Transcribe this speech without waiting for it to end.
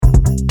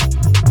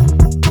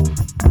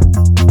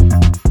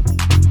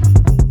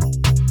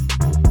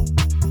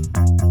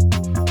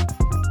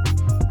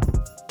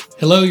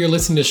Hello, you're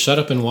listening to Shut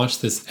Up and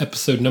Watch This,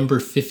 episode number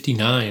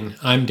 59.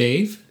 I'm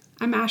Dave.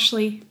 I'm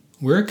Ashley.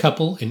 We're a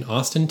couple in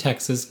Austin,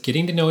 Texas,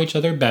 getting to know each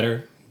other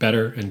better,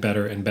 and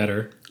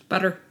better.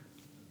 Butter.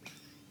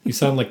 You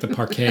sound like the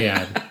Parquet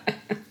ad.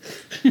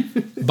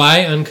 By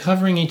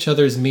uncovering each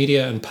other's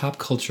media and pop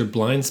culture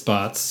blind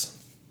spots.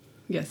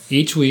 Yes.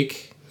 Each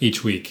week.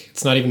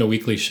 It's not even a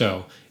weekly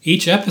show.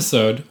 Each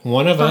episode,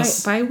 one of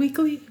us...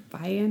 Bi-weekly?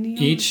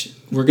 Biennial?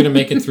 We're going to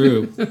make it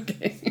through.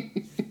 Okay.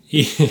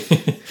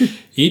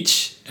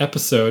 Each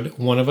episode,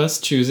 one of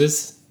us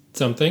chooses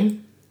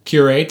something,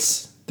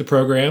 curates the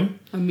program.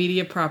 A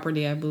media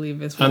property, I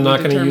believe, is what I'm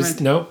not going to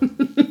use... Nope.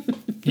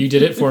 You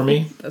did it for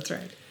me. That's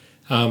right.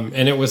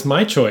 And it was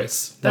my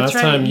choice. That's Last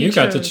right, time you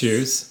got to chose.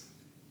 choose.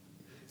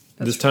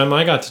 This time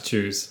I got to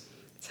choose.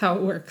 That's how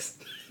it works.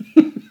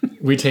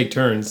 We take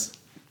turns.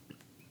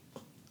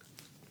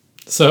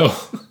 So...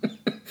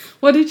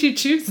 What did you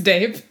choose,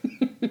 Dave?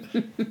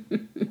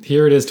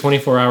 Here it is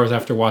 24 hours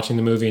after watching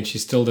the movie and she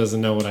still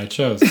doesn't know what I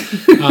chose.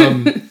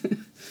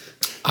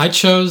 I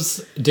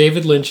chose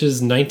David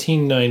Lynch's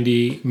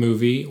 1990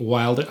 movie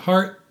Wild at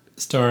Heart,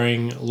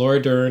 starring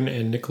Laura Dern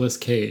and Nicolas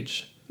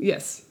Cage.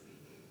 Yes.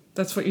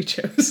 That's what you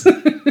chose.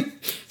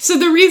 So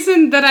the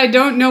reason that I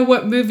don't know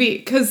what movie...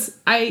 Because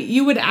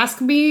you would ask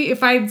me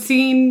if I'd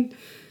seen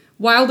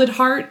Wild at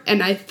Heart,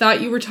 and I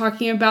thought you were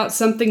talking about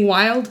something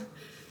wild.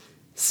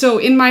 So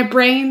in my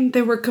brain,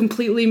 they were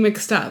completely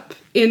mixed up.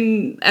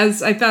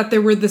 As I thought they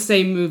were the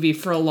same movie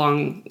for a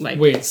long,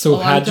 Wait, so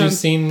had you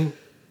seen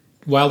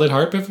Wild at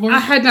Heart before? I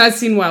had not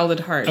seen Wild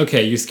at Heart.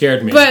 Okay, you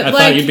scared me. But I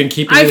thought you'd been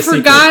keeping it a secret.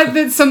 I forgot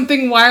that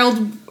Something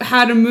Wild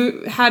had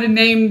a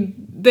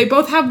name. They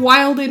both have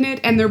wild in it,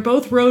 and they're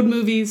both road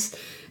movies.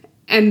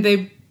 And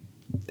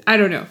I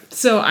don't know.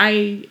 So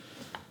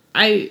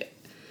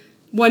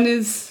one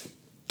is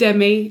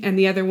Demme, and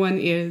the other one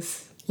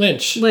is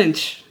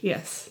Lynch,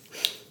 yes.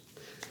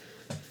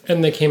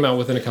 And they came out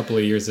within a couple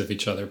of years of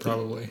each other,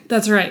 probably.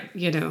 That's right,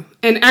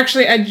 And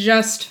actually, I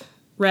just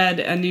read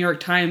a New York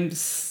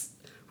Times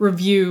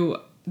review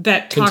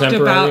that talked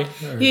about...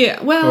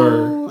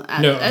 around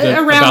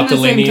about the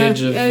same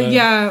lineage time.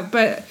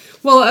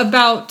 of...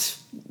 about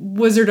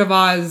Wizard of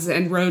Oz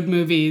and road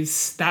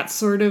movies, that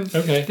sort of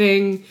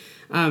thing.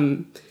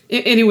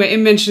 Anyway, it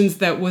mentions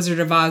that Wizard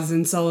of Oz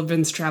and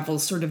Sullivan's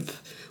Travels sort of...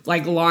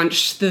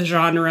 launched the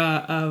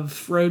genre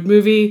of road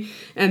movie,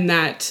 and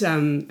that,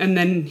 and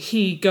then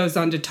he goes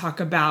on to talk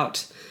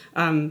about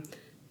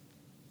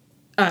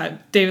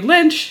David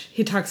Lynch.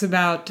 He talks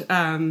about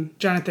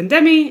Jonathan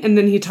Demme, and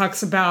then he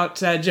talks about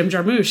Jim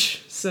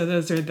Jarmusch. So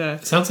those are the...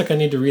 Sounds like I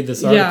need to read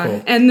this article.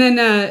 Yeah, and then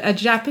a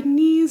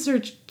Japanese or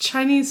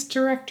Chinese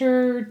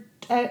director,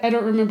 I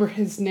don't remember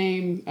his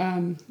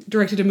name,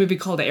 directed a movie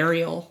called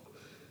Ariel.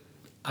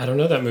 I don't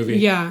know that movie.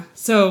 Yeah,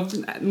 so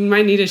we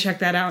might need to check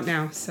that out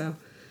now, so...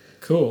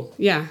 Cool.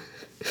 Yeah.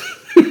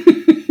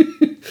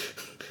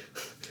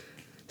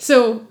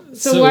 So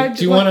why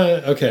do you want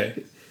to...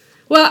 Okay.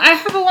 Well, I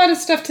have a lot of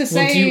stuff to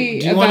say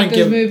about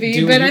this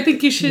movie, but I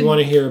think you should... You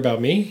want to hear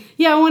about me?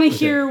 Yeah, I want to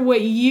hear why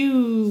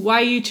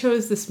you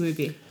chose this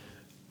movie.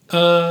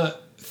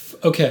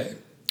 Okay.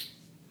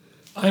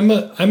 I'm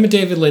a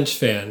David Lynch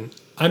fan.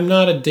 I'm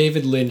not a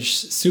David Lynch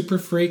super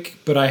freak,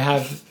 but I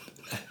have...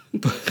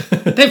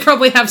 They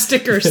probably have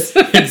stickers.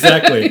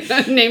 Exactly.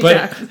 Name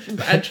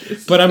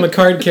badges. But I'm a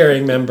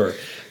card-carrying member.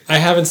 I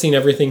haven't seen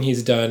everything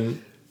he's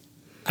done.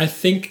 I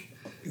think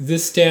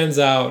this stands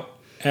out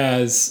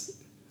as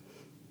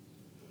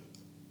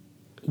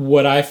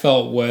what I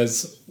felt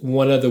was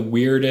one of the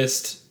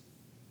weirdest,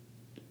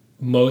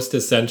 most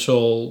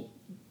essential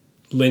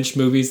Lynch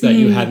movies that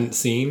you hadn't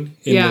seen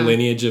in the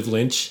lineage of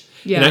Lynch.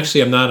 Yeah. And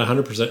actually, I'm not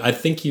 100%. I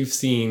think you've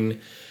seen...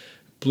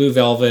 Blue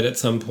Velvet at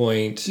some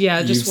point.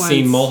 Yeah, just You've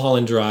seen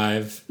Mulholland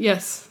Drive.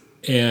 Yes.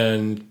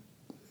 And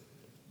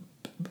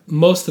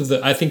most of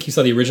I think you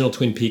saw the original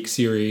Twin Peaks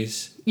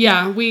series.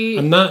 Yeah,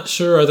 I'm not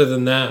sure other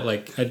than that.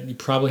 You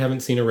probably haven't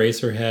seen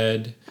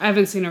Eraserhead. I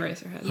haven't seen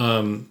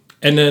Eraserhead.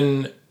 And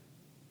then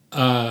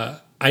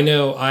I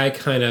know I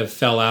kind of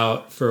fell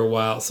out for a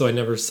while, so I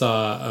never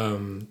saw...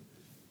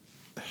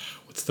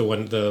 what's the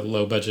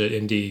low budget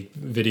indie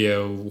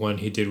video one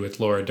he did with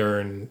Laura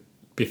Dern...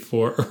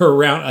 before or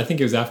around, I think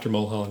it was after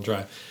Mulholland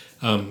Drive.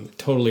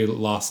 Totally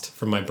lost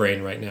from my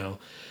brain right now.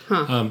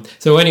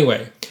 So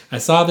anyway, I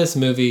saw this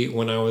movie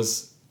when I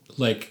was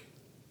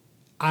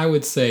I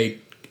would say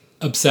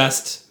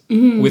obsessed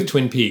with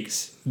Twin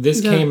Peaks.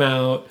 This came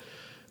out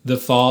the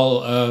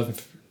fall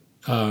of,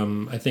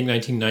 I think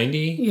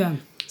 1990. Yeah.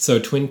 So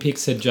Twin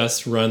Peaks had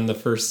just run the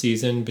first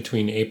season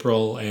between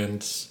April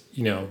and,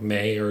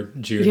 May or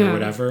June or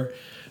whatever.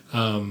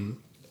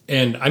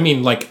 And I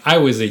mean, I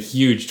was a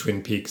huge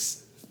Twin Peaks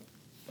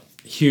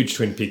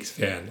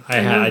fan.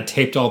 I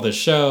taped all the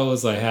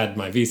shows. I had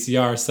my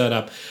VCR set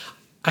up.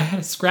 I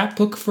had a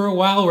scrapbook for a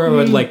while where I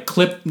would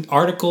clip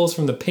articles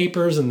from the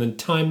papers and the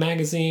Time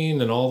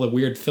magazine and all the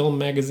weird film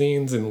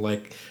magazines, and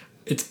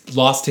it's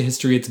lost to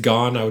history. It's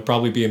gone. I would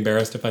probably be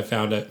embarrassed if I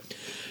found it.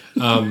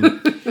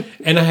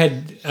 And I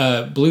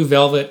had Blue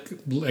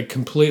Velvet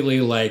completely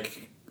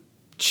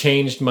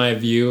changed my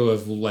view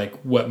of like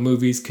what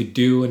movies could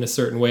do in a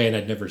certain way, and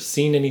I'd never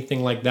seen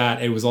anything like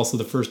that. It was also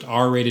the first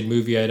R-rated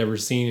movie I'd ever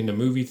seen in a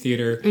movie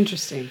theater.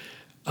 Interesting.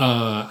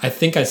 I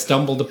think I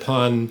stumbled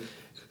upon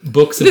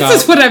books about...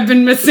 This is what I've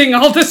been missing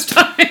all this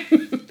time.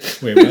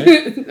 Wait,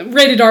 what?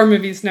 Rated R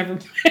movies, never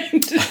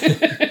mind.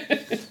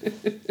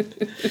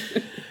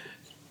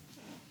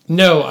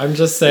 No, I'm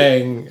just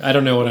saying, I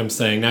don't know what I'm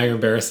saying. Now you're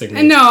embarrassing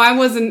me. No, I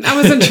wasn't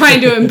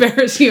trying to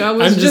embarrass you. I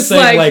was I'm just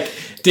saying, like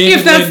David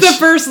if that's Lynch, the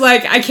first,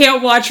 like, I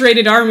can't watch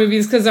rated R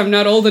movies because I'm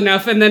not old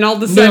enough, and then all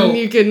of a sudden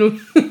you can...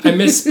 I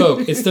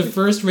misspoke. It's the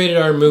first rated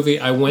R movie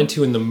I went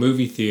to in the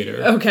movie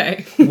theater.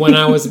 Okay. When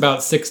I was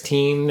about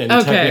 16 and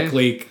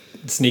technically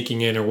sneaking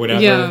in or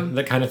whatever,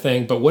 that kind of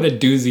thing. But what a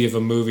doozy of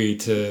a movie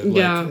to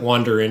like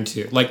wander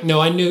into. Like,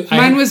 no, I knew...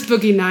 Mine was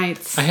Boogie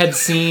Nights. I had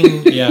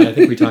seen... Yeah, I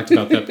think we talked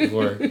about that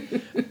before.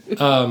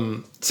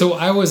 So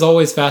I was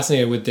always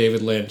fascinated with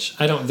David Lynch.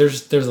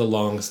 There's a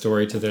long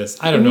story to this.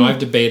 I don't know. I've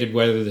debated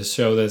whether to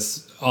show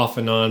this off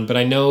and on, but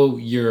I know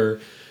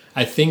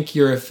I think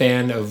you're a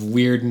fan of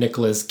weird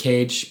Nicolas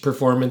Cage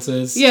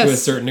performances to a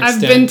certain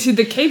extent. I've been to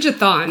the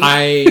Cage-a-thon.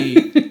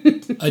 I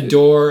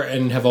adore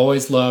and have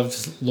always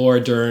loved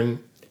Laura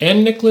Dern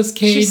and Nicolas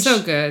Cage. She's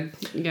so good.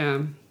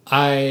 Yeah.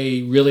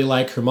 I really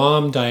like her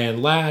mom,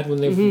 Diane Ladd,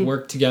 when they've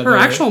worked together. Her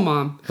actual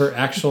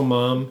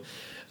mom.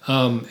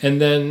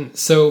 And then,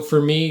 so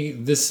for me,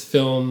 this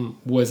film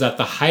was at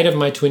the height of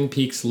my Twin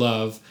Peaks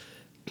love,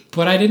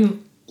 but I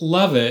didn't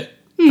love it.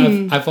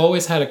 I've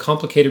always had a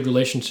complicated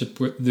relationship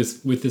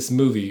with this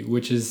movie,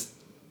 which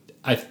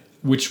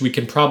we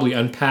can probably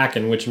unpack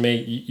and which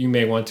you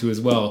may want to as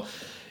well.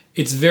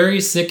 It's very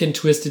sick and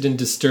twisted and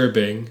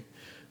disturbing,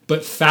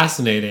 but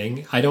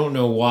fascinating. I don't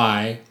know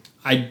why.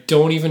 I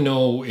don't even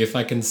know if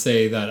I can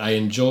say that I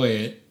enjoy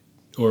it,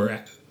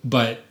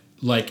 but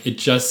like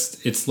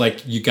it's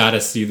like you gotta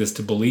see this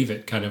to believe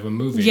it kind of a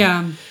movie.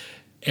 Yeah.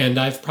 And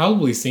I've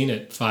probably seen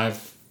it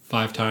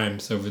five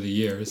times over the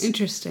years.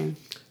 Interesting.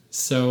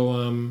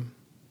 So,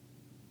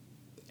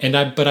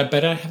 but I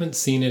bet I haven't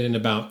seen it in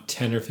about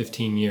 10 or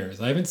 15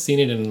 years. I haven't seen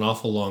it in an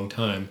awful long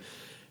time.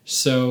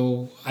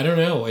 So, I don't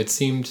know. It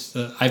seemed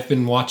I've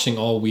been watching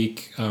all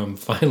week,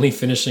 finally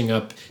finishing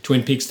up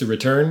Twin Peaks: The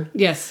Return.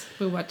 Yes,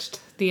 we watched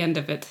the end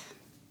of it.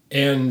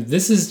 And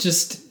this is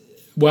just,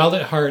 Wild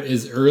at Heart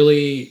is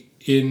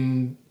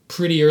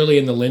pretty early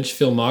in the Lynch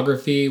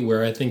filmography,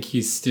 where I think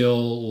he's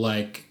still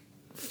like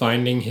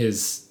finding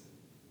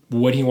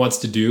what he wants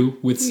to do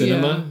with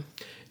cinema. Yeah.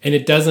 And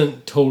it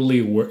doesn't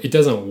totally work. It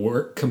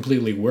doesn't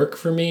completely work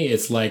for me.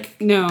 It's like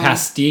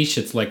pastiche.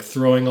 It's like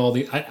throwing all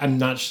the...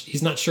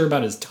 he's not sure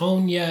about his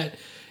tone yet.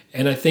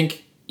 And I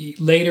think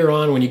later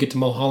on, when you get to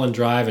Mulholland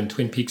Drive and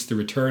Twin Peaks: The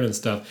Return and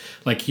stuff,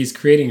 like he's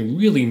creating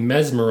really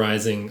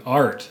mesmerizing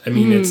art. I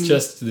mean, it's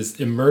just this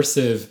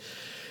immersive...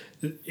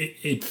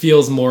 It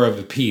feels more of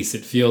a piece.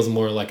 It feels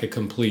more like a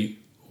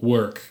complete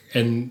work.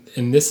 And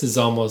this is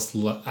almost...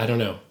 I don't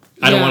know.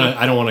 I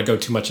don't want to go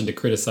too much into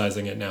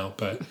criticizing it now,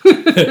 but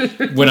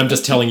when I'm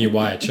just telling you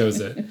why I chose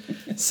it.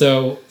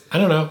 So I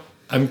don't know.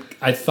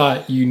 I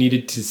thought you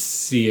needed to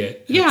see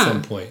it at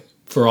some point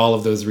for all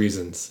of those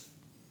reasons.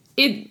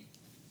 There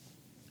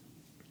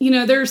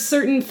are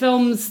certain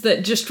films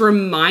that just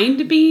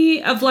remind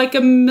me of like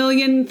a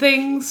million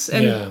things,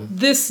 and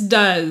this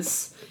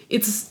does.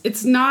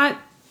 It's not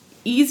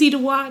easy to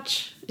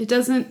watch. It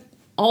doesn't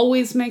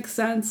always make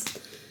sense.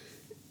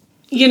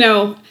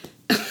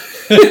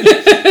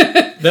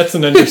 That's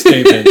an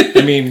understatement.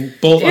 I mean,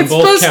 both on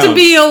both counts. It's supposed to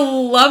be a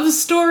love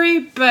story,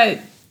 but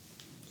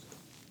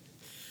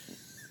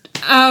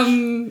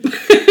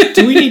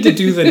do we need to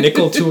do the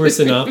Nickel Tour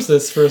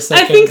synopsis for a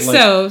second? I think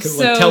so.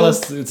 So tell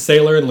us,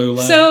 Sailor and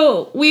Lula.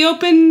 So we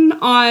open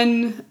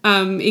on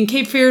in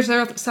Cape Fear,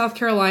 South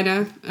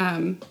Carolina,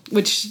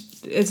 which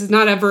is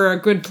not ever a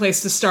good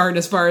place to start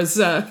as far as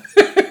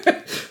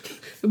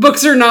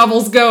books or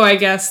novels go. I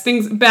guess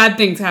bad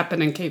things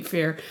happen in Cape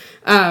Fear.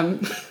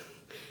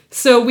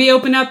 So we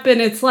open up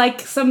and it's like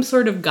some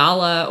sort of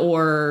gala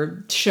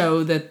or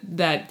show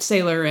that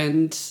Sailor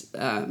and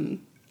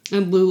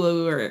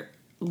Lula.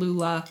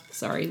 Lula,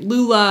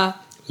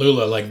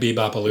 like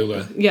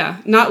Bebop-a-Lula. Yeah,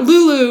 not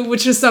Lulu,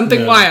 which is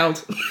something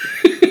wild.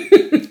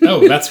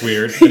 Oh, that's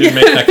weird. I didn't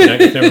make that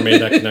connection. I've never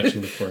made that connection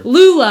before.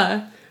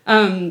 Lula,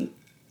 and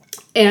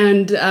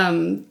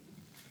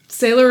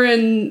Sailor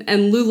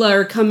and Lula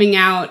are coming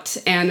out,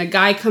 and a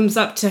guy comes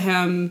up to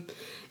him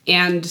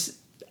and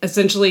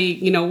essentially,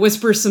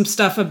 whispers some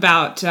stuff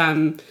about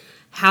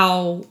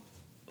how,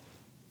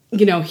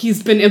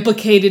 he's been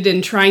implicated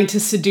in trying to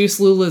seduce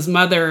Lula's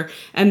mother,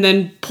 and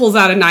then pulls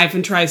out a knife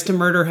and tries to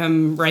murder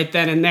him right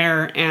then and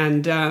there.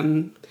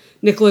 And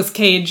Nicolas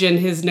Cage, in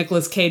his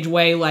Nicolas Cage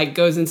way, like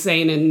goes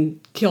insane and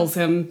kills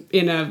him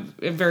in a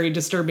very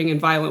disturbing and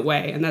violent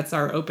way. And that's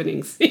our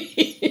opening scene.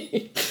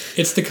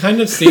 It's the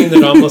kind of scene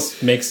that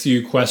almost makes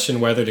you question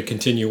whether to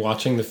continue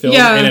watching the film,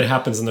 and it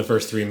happens in the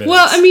first 3 minutes.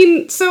 Well, I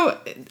mean, so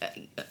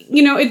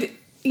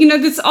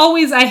it's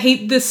always, I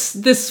hate this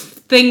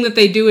thing that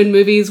they do in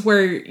movies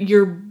where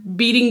you're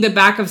beating the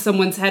back of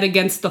someone's head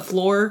against the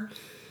floor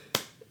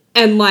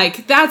And,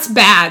 like, that's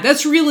bad.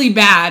 That's really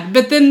bad.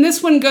 But then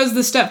this one goes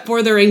the step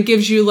further and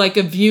gives you, like,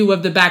 a view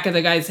of the back of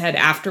the guy's head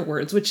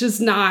afterwards, which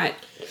is not...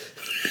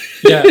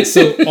 Yeah,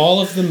 so all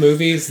of the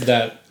movies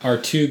that are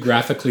too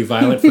graphically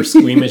violent for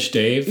Squeamish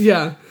Dave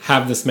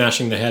have the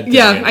smashing the head thing.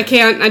 Yeah, I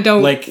can't. I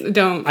don't.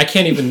 I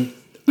can't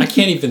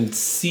even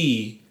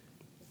see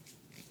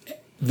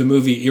the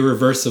movie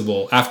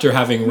Irreversible after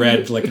having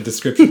read like a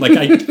description. Like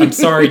I'm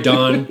sorry,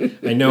 Don.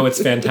 I know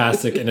it's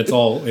fantastic and it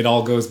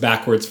all goes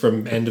backwards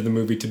from end of the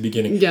movie to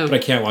beginning. Yeah. But I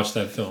can't watch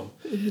that film.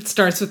 It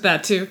starts with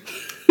that too.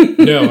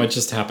 No, it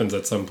just happens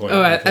at some point.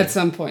 Oh, at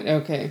some point.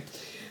 Okay.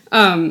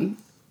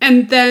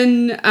 And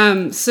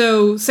then,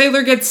 so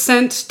Sailor gets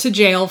sent to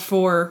jail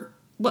for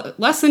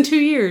less than 2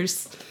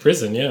 years.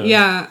 Prison, yeah.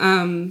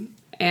 Yeah,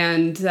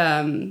 and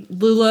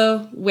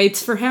Lula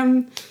waits for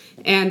him.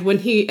 And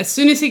as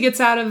soon as he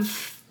gets out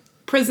of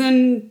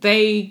prison,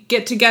 they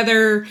get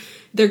together.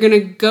 They're going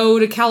to go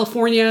to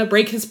California,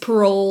 break his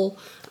parole.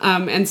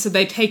 And so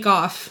they take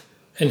off.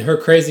 And her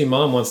crazy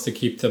mom wants to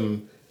keep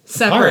them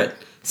separate.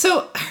 Apart.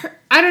 So,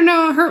 I don't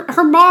know,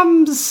 her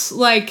mom's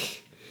like...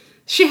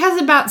 She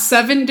has about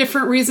 7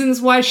 different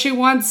reasons why she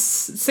wants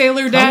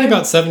Sailor dead. Probably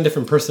about 7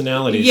 different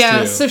personalities,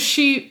 yeah, too. So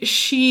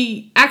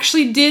she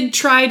actually did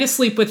try to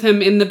sleep with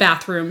him in the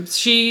bathroom.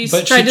 She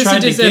tried to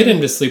get him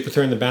to sleep with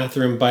her in the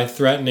bathroom by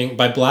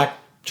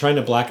trying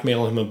to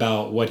blackmail him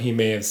about what he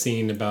may have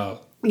seen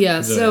about...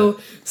 Yeah, so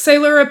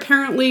Sailor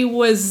apparently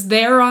was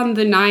there on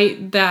the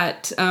night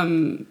that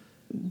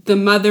the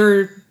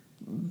mother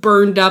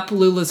burned up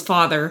Lula's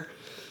father.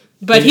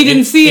 But he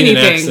didn't see anything.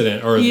 An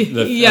accident or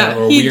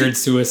weird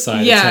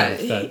suicide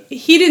attempt.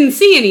 He didn't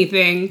see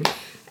anything,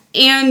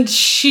 and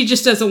she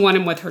just doesn't want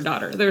him with her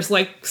daughter. There's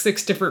like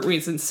 6 different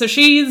reasons. So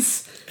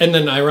she's... And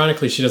then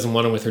ironically, she doesn't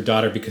want him with her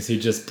daughter because he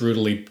just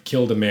brutally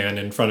killed a man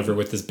in front of her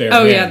with his bare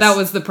hands. Oh yeah, that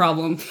was the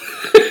problem.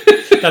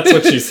 That's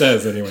what she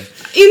says anyway.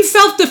 In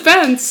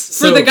self-defense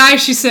for the guy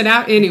she sent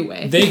out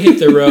anyway. They hit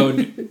the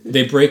road.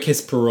 They break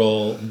his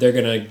parole. They're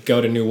going to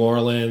go to New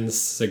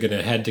Orleans. They're going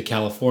to head to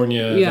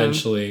California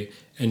eventually.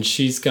 And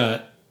she's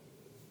got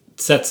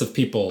sets of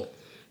people.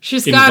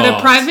 She's got a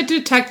private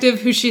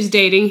detective who she's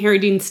dating, Harry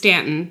Dean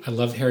Stanton. I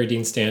love Harry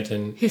Dean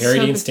Stanton.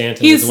 Dean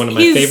Stanton is one of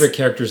my favorite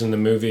characters in the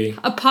movie.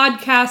 A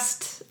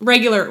podcast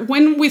regular.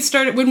 Is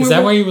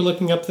that why you were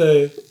looking up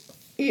the...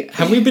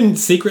 Have we been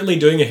secretly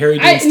doing a Harry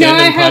Dean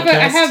Stanton podcast?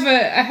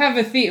 I have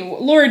a theme.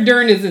 Laura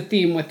Dern is a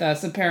theme with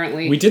us,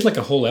 apparently. We did like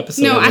a whole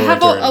episode of Laura Dern. I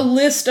have a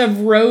list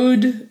of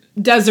road...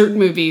 desert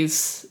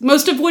movies,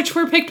 most of which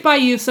were picked by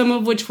you, some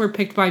of which were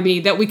picked by me,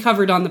 that we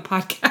covered on the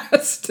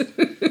podcast.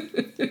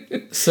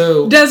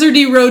 So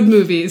deserty road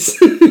movies.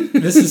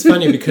 This is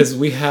funny because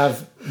we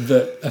have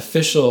the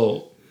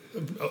official,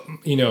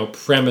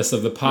 premise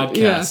of the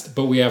podcast,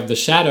 but we have the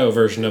shadow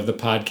version of the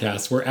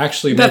podcast. We're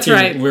actually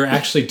we're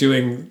actually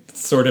doing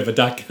sort of a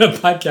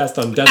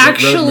podcast on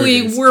desert road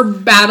movies. We're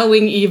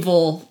battling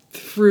evil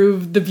through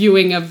the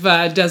viewing of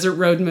desert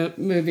road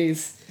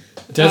movies.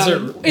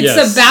 It's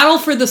a battle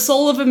for the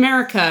soul of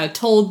America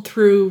told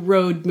through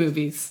road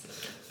movies.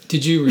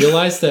 Did you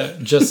realize that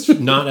just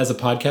not as a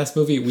podcast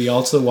movie, we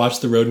also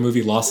watched the road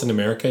movie Lost in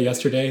America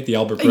yesterday, the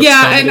Albert Brooks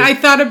comedy? And I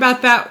thought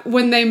about that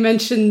when they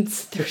mentioned...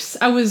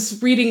 I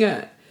was reading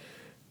God,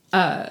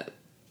 I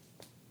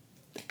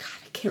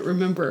can't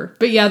remember.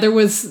 But yeah, there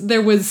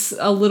was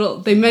a little...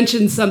 They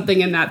mentioned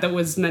something in that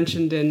was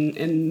mentioned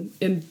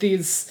in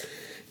these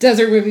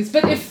desert movies.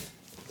 But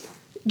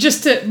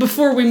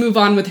before we move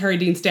on with Harry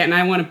Dean Stanton,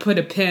 I want to put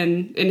a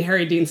pin in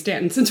Harry Dean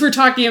Stanton. Since we're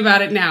talking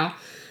about it now,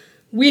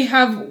 we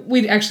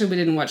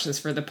didn't watch this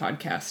for the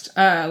podcast.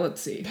 Let's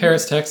see.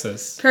 Paris,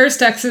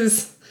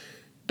 Texas.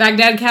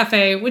 Baghdad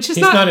Cafe, which is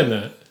He's not in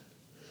that.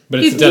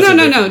 But it's a desert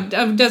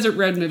No, desert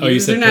road movies. Oh, you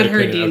said they're not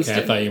Harry Dean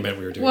Stanton. Okay, I thought you meant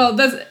we were doing Well,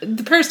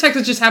 the Paris,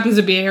 Texas just happens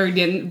to be a Harry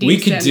Dean Stanton. We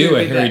could do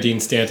a Harry Dean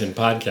Stanton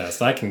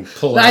podcast. I can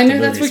pull out I know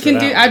that's what we can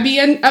do. I'd be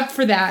up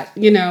for that,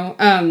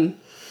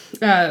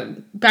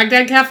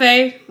 Baghdad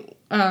Cafe,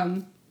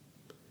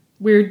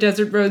 weird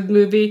desert road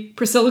movie.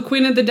 Priscilla,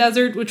 Queen of the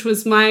Desert, which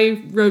was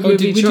my road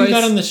movie choice. Did we do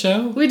that on the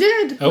show? We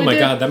did. Oh my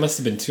God, that must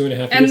have been 2.5 years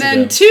ago. And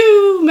then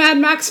 2 Mad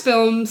Max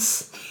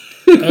films.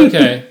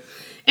 Okay.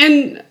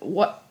 And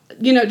what,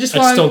 I just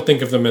don't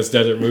think of them as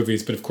desert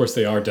movies, but of course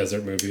they are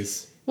desert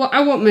movies. Well,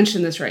 I won't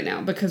mention this right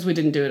now because we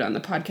didn't do it on the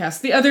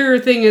podcast. The other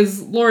thing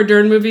is Laura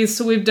Dern movies.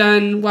 So we've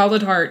done Wild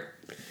at Heart,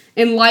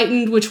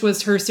 Enlightened, which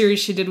was her series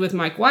she did with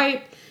Mike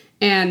White,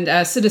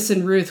 and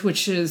Citizen Ruth,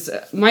 which is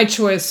my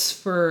choice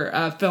for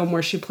a film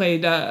where she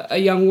played a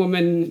young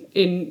woman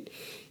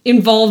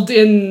involved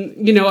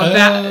in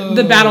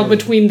the battle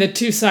between the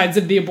two sides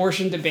of the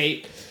abortion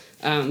debate.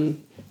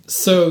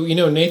 So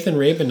Nathan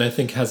Rabin, I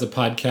think, has a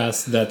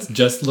podcast that's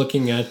just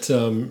looking at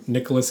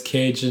Nicolas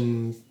Cage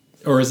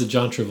or is it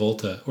John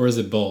Travolta, or is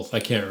it both? I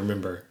can't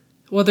remember.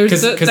 Well, there's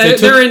 'Cause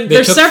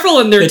there's several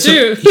in there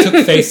too. He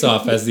took Face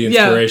Off as the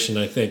Yeah. inspiration,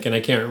 I think, and I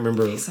can't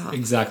remember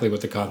exactly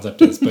what the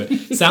concept is, but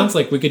it sounds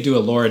like we could do a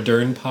Laura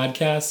Dern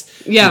podcast.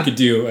 Yeah. We could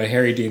do a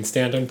Harry Dean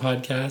Stanton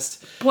podcast.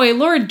 Boy,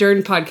 Laura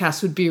Dern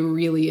podcast would be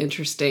really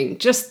interesting.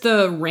 Just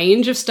the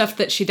range of stuff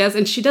that she does,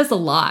 and she does a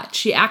lot.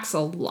 She acts a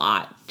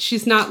lot.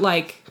 She's not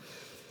like...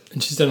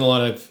 And she's done a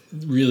lot of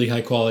really high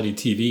quality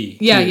TV.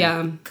 Yeah, too.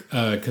 yeah.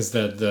 Because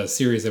the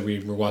series that we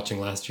were watching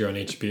last year on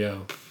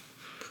HBO,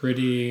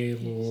 Pretty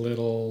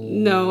Little...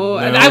 No,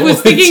 and I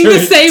was thinking the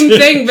same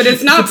thing, but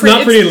it's not It's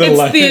not Pretty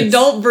Little It's the Liars.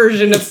 adult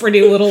version of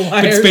Pretty Little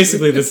Liars. It's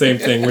basically the same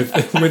thing with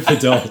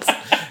adults,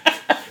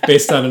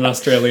 based on an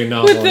Australian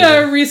novel.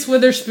 With Reese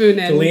Witherspoon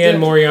and the Leanne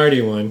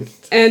Moriarty one.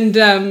 and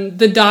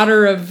the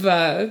daughter of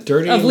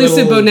Dirty Lisa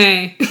little-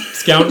 Bonet.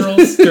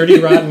 Scoundrels, dirty,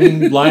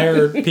 rotten,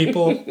 liar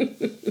people.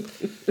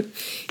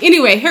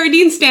 Anyway, Harry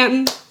Dean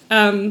Stanton,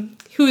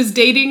 who is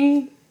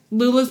dating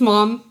Lula's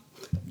mom,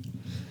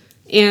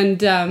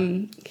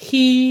 and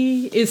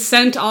he is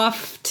sent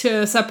off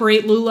to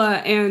separate Lula,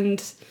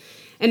 and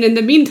in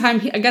the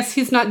meantime, I guess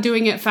he's not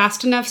doing it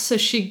fast enough, so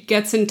she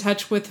gets in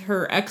touch with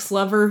her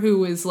ex-lover,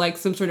 who is like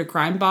some sort of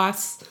crime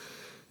boss.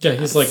 Yeah,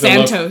 he's like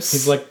Santos.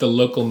 he's like the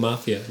local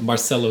mafia,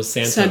 Marcelo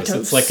Santos. Santos.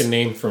 It's like a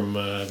name from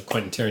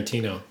Quentin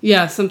Tarantino.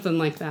 Yeah, something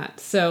like that.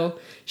 So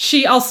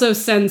she also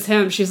sends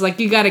him, she's like,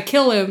 you gotta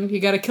kill him,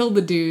 you gotta kill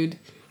the dude.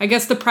 I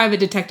guess the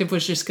private detective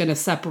was just gonna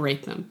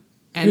separate them.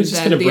 And He was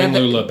just going to bring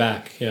Lula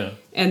back, yeah.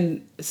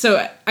 And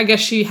so I guess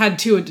she had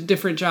two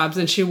different jobs,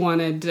 and she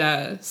wanted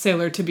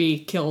Sailor to be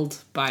killed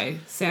by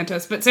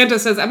Santos. But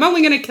Santos says, I'm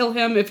only going to kill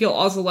him if you'll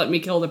also let me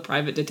kill the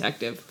private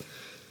detective.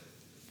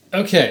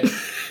 Okay,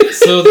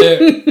 so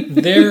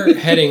they're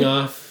heading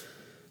off.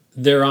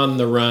 They're on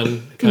the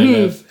run, kind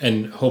of,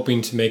 and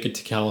hoping to make it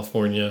to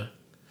California.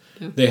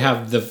 Yeah. They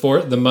have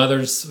the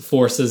mother's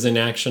forces in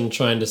action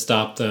trying to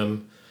stop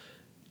them.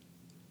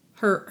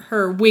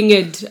 Her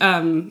winged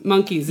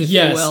monkeys, if you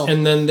will. Yes,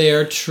 and then they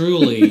are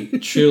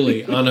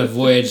truly on a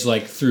voyage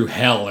like through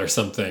hell or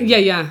something. Yeah,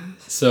 yeah.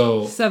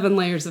 So 7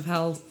 layers of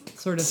hell,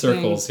 sort of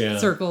circles, thing. yeah.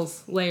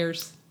 Circles,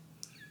 layers.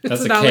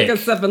 That's it's a not cake. like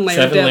a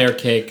 7-layer 7-layer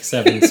cake,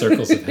 7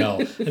 circles of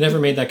hell. I never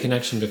made that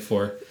connection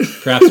before.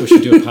 Perhaps we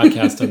should do a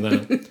podcast on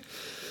that.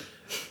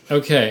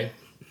 Okay.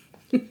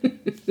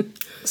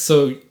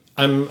 So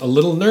I'm a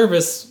little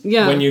nervous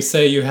when you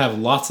say you have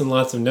lots and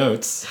lots of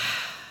notes.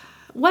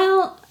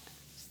 Well,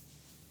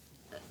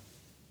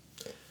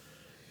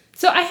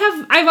 so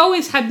I've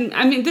always had,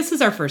 I mean, this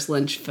is our first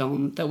Lynch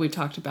film that we've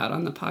talked about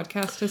on the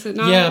podcast, is it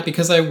not? Yeah,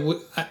 because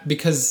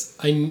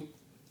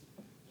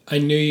I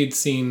knew you'd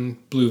seen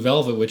Blue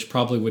Velvet, which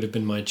probably would have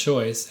been my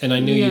choice, and I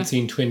knew you'd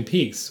seen Twin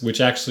Peaks,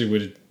 which actually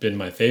would have been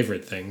my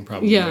favorite thing,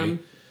 probably. Yeah.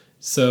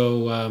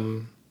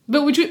 So,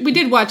 but we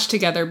did watch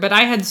together, but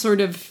I had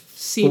sort of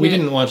seen we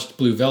didn't watch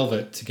Blue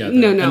Velvet together.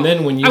 No. And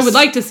then when I would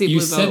like to see Blue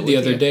Velvet. You said the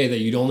other day that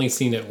you'd only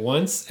seen it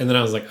once, and then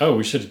I was like, oh,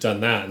 we should have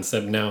done that, and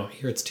said, now,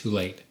 here it's too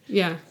late.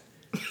 Yeah.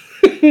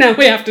 Now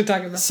we have to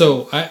talk about.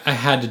 So I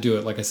had to do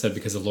it, like I said,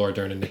 because of Laura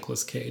Dern and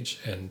Nicolas Cage,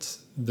 and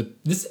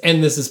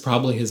this is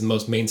probably his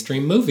most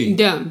mainstream movie.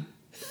 Yeah.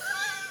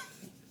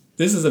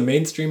 This is a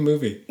mainstream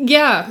movie.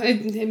 Yeah,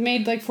 it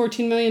made like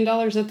 $14 million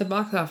at the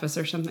box office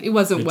or something. It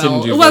wasn't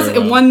well.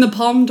 It won the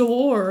Palme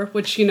d'Or,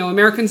 which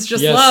Americans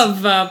just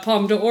love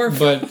Palme d'Or.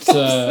 But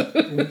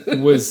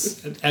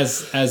was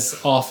as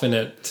often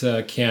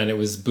at Cannes, it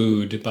was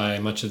booed by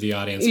much of the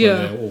audience when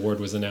the award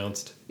was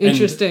announced.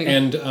 Interesting.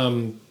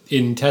 And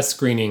in test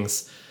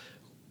screenings,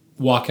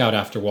 walkout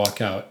after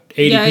walkout,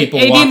 80 people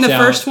 80 walked in the out,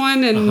 first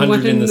one and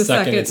 100 in the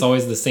second. second. It's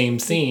always the same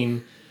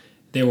scene.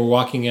 They were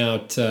walking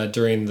out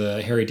during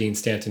the Harry Dean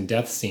Stanton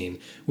death scene,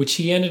 which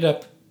he ended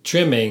up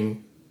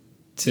trimming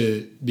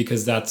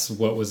because that's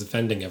what was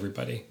offending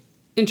everybody.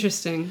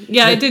 Interesting.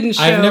 Yeah, it didn't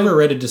show. I've never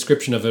read a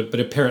description of it, but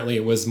apparently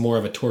it was more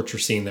of a torture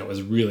scene that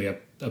was really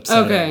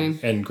upsetting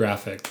and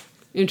graphic.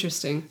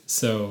 Interesting.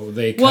 So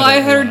they Well,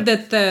 I heard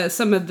that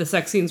some of the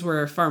sex scenes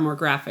were far more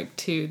graphic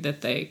too,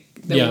 that they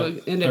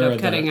ended up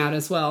cutting out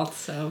as well.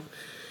 So,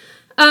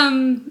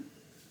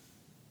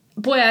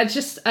 boy, I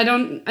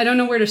don't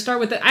know where to start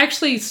with it. I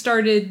actually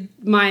started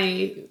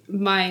my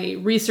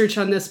research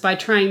on this by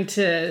trying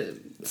to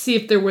see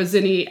if there was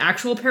any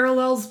actual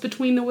parallels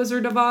between The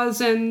Wizard of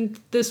Oz and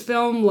this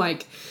film.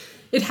 Like,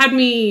 it had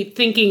me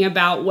thinking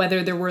about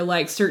whether there were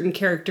like certain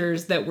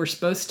characters that were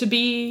supposed to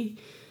be,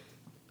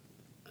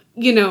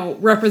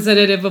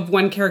 representative of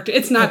one character.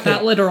 It's not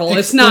that literal.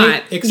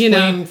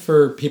 Explain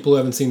for people who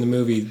haven't seen the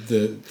movie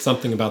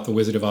something about the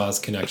Wizard of Oz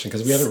connection,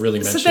 because we haven't really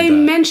mentioned that. So they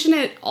mention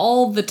it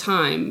all the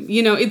time.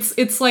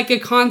 It's like a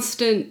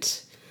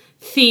constant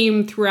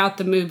theme throughout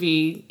the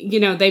movie.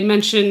 They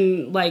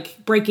mention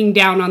like breaking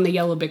down on the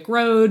Yellow Brick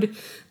Road.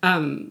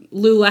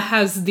 Lula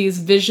has these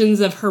visions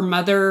of her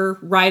mother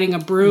riding a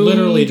broom.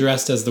 Literally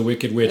dressed as the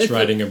Wicked Witch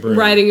riding a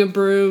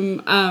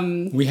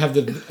broom. We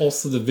have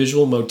also the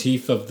visual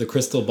motif of the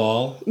crystal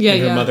ball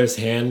and her mother's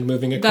hand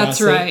moving across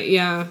That's right,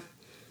 yeah.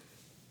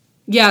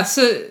 Yeah,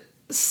 so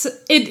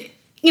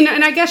you know,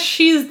 and I guess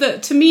she's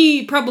to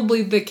me,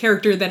 probably the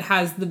character that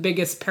has the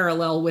biggest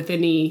parallel with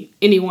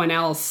anyone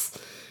else,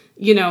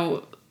 you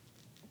know.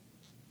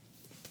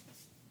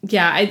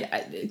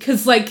 Yeah,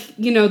 because, like,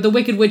 you know, the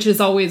Wicked Witch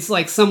is always,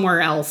 like, somewhere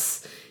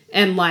else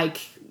and, like,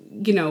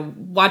 you know,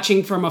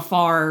 watching from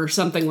afar or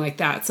something like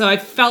that. So I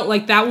felt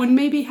like that one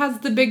maybe has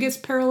the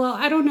biggest parallel.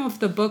 I don't know if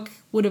the book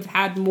would have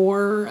had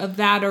more of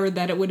that or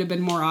that it would have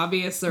been more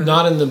obvious. Or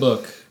Not in the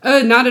book.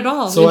 Not at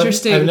all. So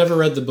Interesting. I've never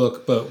read the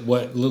book, but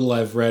what little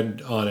I've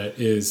read on it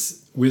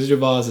is Wizard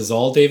of Oz is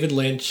all David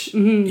Lynch.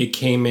 Mm-hmm. It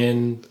came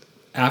in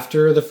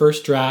after the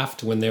first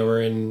draft when they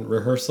were in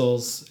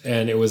rehearsals,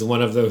 and it was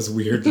one of those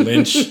weird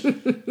Lynch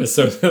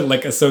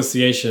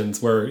associations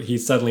where he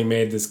suddenly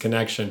made this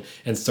connection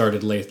and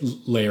started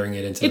layering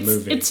it into the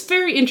movie. It's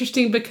very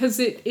interesting because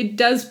it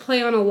does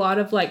play on a lot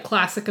of, like,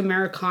 classic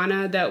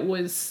Americana that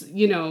was,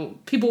 you know,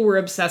 people were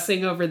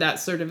obsessing over that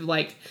sort of,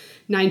 like,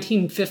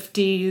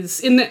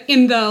 1950s.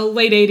 In the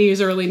late 80s,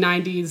 early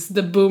 90s,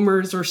 the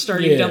boomers were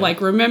starting to,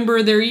 like,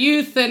 remember their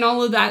youth and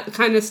all of that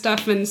kind of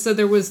stuff, and so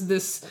there was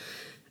this,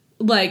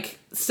 like,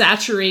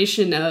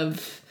 saturation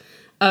of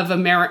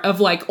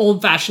like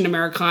old-fashioned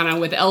Americana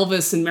with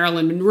Elvis and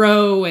Marilyn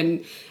Monroe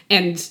and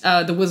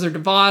the Wizard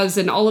of Oz,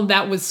 and all of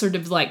that was sort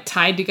of, like,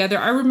 tied together.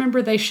 I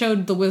remember they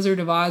showed the Wizard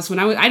of Oz when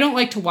I don't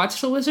like to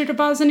watch the Wizard of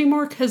Oz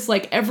anymore because,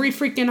 like, every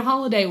freaking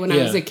holiday when I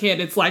was a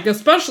kid, it's like a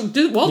special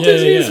Walt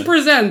Disney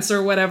Presents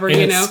or whatever, and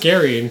you it's know.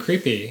 Scary and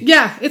creepy.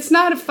 Yeah, it's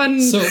not a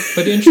fun. So,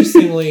 but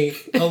interestingly,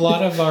 a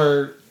lot of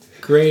our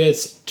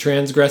greatest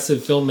transgressive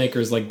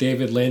filmmakers like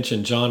David Lynch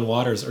and John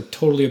Waters are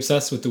totally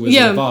obsessed with the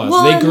Wizard of Oz.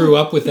 Well, they grew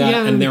up with that,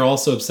 yeah. and they're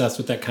also obsessed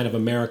with that kind of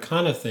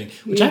Americana thing,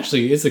 which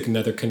actually is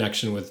another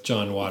connection with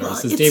John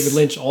Waters. Is David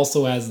Lynch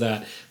also has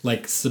that,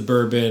 like,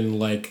 suburban,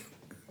 like,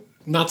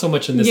 not so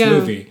much in this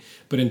movie,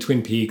 but in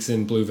Twin Peaks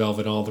and Blue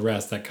Velvet and all the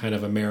rest, that kind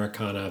of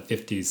Americana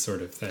 50s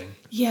sort of thing.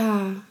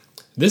 Yeah.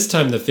 This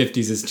time the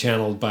 50s is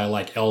channeled by,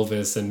 like,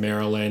 Elvis and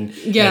Marilyn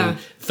and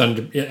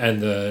Thunder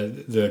and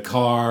the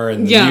car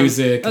and the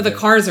music. Oh, the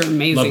cars are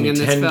amazing in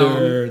this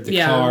Tender, film.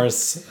 The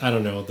cars, I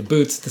don't know, the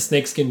boots, the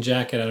snakeskin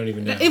jacket, I don't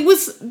even know. It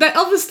was, the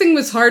Elvis thing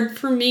was hard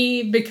for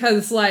me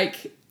because,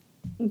 like,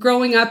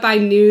 growing up I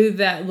knew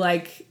that,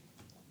 like,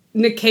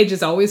 Nick Cage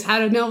has always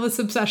had an Elvis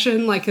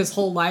obsession, like, his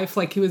whole life.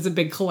 Like, he was a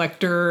big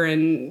collector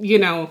and, you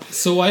know.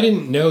 So I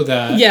didn't know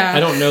that. Yeah. I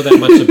don't know that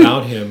much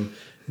about him,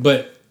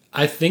 but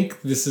I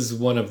think this is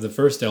one of the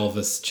first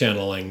Elvis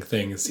channeling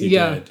things he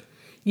did.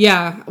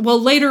 Yeah.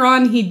 Well, later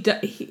on, he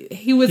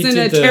was in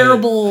a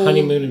terrible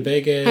Honeymoon in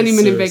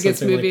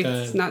Vegas movie.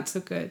 Like it's not so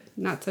good.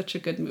 Not such a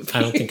good movie. I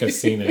don't think I've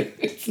seen it.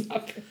 It's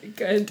not very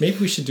good. Maybe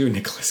we should do a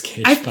Nicolas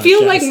Cage I podcast.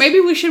 feel like maybe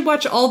we should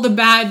watch all the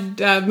bad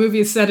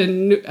movies set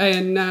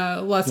in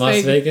Las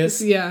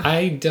Vegas. Yeah.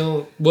 I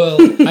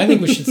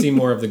think we should see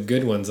more of the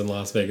good ones in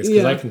Las Vegas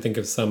because I can think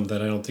of some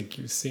that I don't think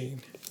you've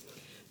seen.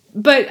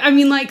 But, I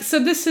mean, like,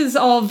 so this is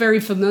all very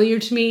familiar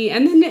to me.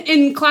 And then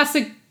in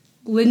classic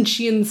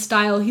Lynchian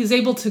style, he's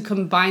able to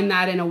combine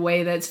that in a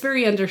way that's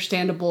very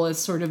understandable as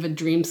sort of a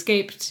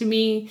dreamscape to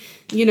me.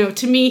 You know,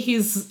 to me,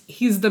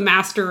 he's the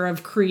master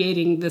of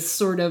creating this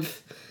sort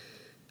of,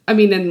 I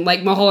mean, and,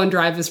 like, Mulholland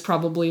Drive is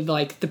probably,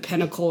 like, the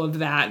pinnacle of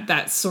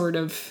that sort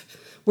of,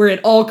 where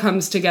it all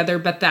comes together,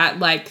 but that,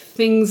 like,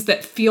 things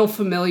that feel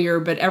familiar,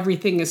 but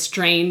everything is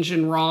strange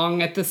and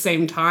wrong at the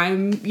same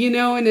time, you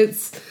know, and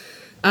it's...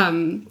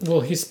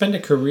 well, he spent a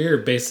career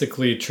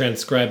basically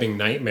transcribing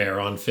Nightmare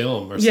on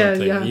film or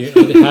something. Yeah.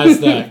 It has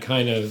that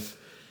kind of...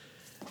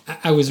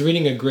 I was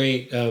reading a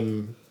great...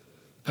 a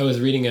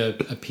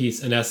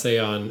piece, an essay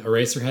on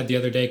Eraserhead the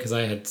other day because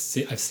I've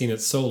seen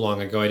it so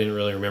long ago I didn't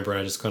really remember, and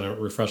I just kind of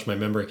refreshed my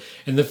memory.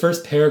 In the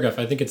first paragraph,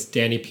 I think it's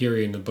Danny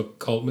Peary in the book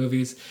Cult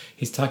Movies,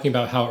 he's talking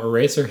about how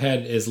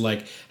Eraserhead is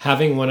like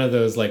having one of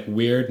those, like,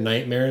 weird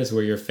nightmares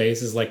where your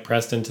face is, like,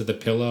 pressed into the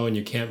pillow and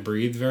you can't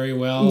breathe very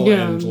well,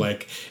 and,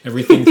 like,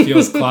 everything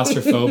feels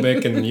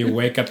claustrophobic and you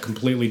wake up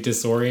completely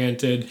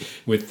disoriented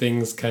with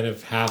things kind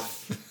of half...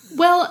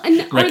 Well,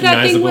 and or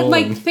that thing with,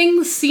 like,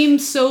 things seem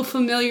so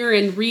familiar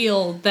and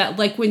real that,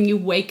 like, when you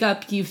wake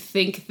up, you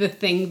think the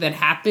thing that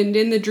happened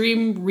in the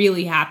dream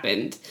really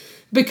happened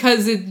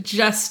because it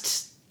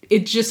just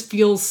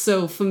feels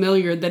so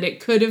familiar that it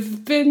could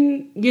have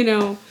been, you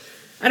know,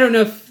 I don't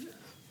know if,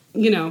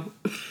 you know.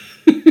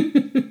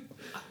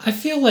 I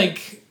feel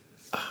like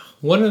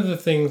one of the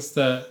things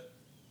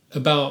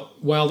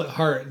about Wild at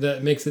Heart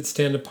that makes it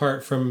stand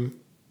apart from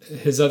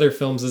his other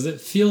films is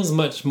it feels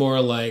much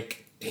more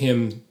like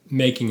him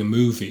making a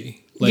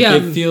movie. Like,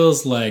 it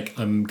feels like,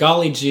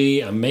 golly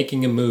gee, I'm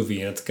making a movie,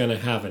 and it's going to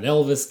have an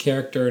Elvis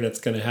character, and it's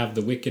going to have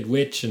the Wicked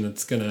Witch, and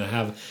it's going to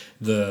have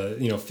the,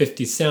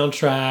 50s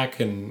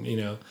soundtrack, and,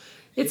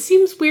 It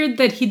seems weird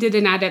that he did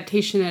an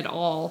adaptation at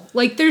all.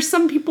 Like, there's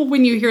some people,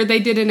 when you hear they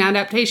did an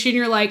adaptation,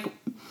 you're like,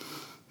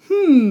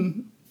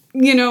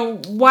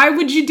 why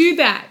would you do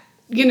that?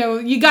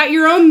 You got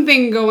your own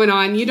thing going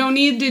on. You don't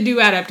need to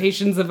do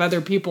adaptations of other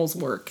people's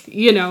work,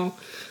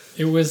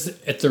 It was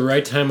at the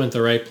right time at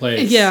the right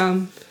place.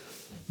 Yeah.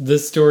 The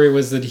story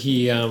was that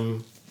he,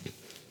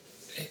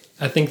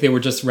 I think they were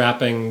just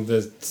wrapping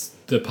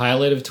the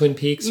pilot of Twin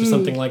Peaks or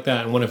something like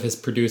that, and one of his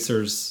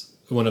producers,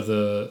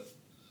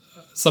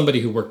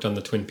 somebody who worked on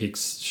the Twin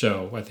Peaks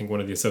show, I think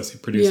one of the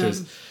associate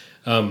producers,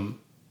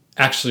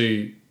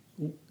 actually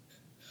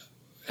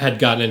had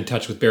gotten in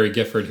touch with Barry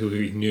Gifford, who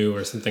he knew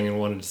or something, and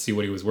wanted to see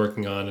what he was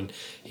working on. And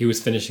he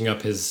was finishing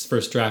up his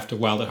first draft of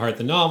Wild at Heart,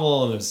 the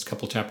novel, and there's a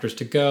couple chapters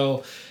to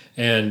go.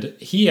 And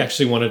he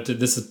actually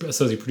this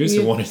associate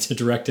producer wanted to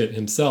direct it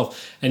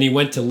himself. And he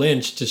went to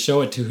Lynch to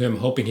show it to him,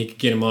 hoping he could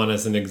get him on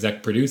as an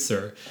exec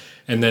producer.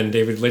 And then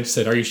David Lynch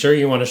said, "Are you sure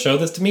you want to show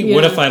this to me? Yeah.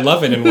 What if I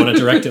love it and want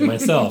to direct it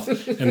myself?"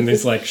 And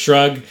he's like,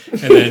 shrug.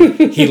 And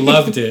then he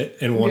loved it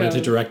and wanted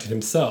to direct it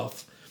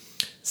himself.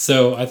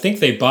 So I think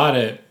they bought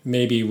it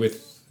maybe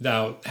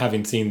without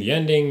having seen the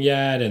ending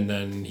yet. And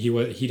then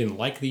he didn't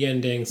like the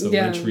ending. So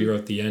Lynch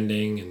rewrote the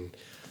ending.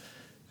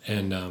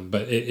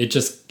 But it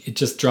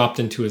just dropped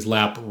into his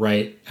lap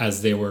right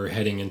as they were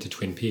heading into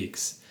Twin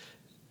Peaks.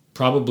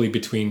 Probably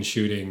between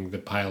shooting the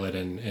pilot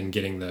and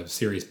getting the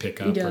series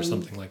pickup or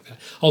something like that.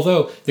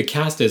 Although the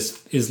cast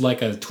is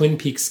like a Twin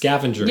Peaks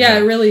scavenger. Yeah,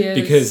 it really is.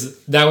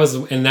 Because that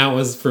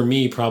was for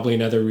me probably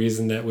another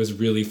reason that was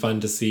really fun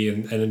to see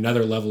and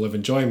another level of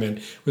enjoyment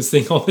was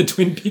seeing all the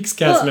Twin Peaks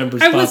cast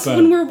members pop up.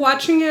 When we're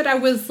watching it, I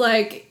was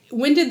like,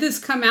 when did this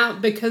come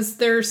out? Because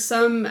there's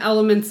some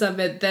elements of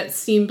it that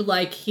seemed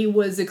like he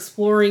was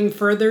exploring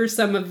further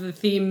some of the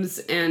themes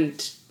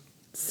and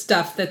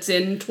stuff that's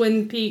in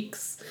Twin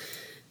Peaks.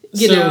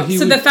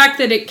 So the fact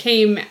that it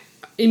came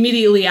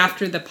immediately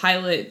after the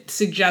pilot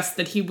suggests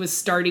that he was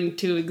starting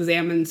to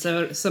examine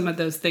some of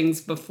those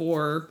things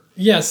before.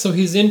 Yeah, so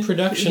he's in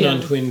production on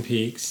Twin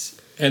Peaks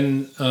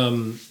and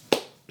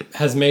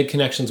has made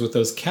connections with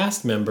those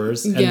cast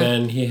members. And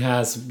then he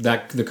has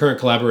the current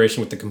collaboration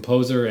with the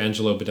composer,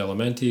 Angelo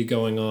Badalamenti,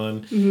 going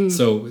on. Mm-hmm.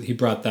 So he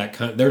brought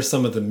that there's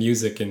some of the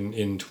music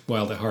in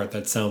Wild at Heart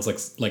that sounds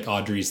like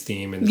Audrey's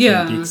theme in the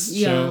Twin Peaks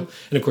show.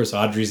 And of course,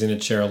 Audrey's in it,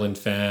 Sherilyn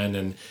Fenn,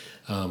 and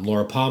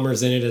Laura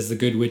Palmer's in it as the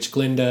good witch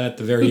Glinda at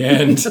the very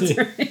end. That's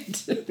right.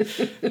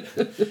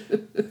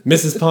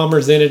 Mrs.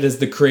 Palmer's in it as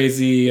the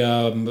crazy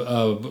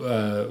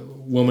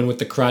woman with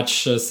the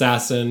crutch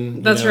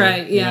assassin. That's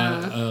right.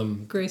 Yeah.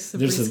 Grace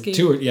Zabriskie.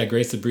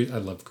 Grace Zabriskie. I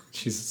love.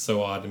 She's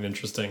so odd and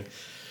interesting.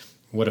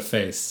 What a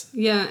face.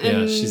 Yeah.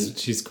 And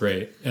she's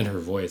great, and her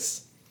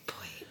voice.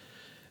 Boy,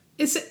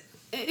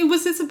 it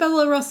was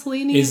Isabella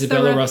Rossellini.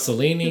 Isabella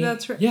Rossellini.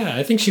 That's right. Yeah,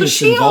 I think she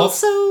was involved. Was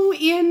she also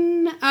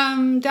in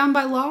Down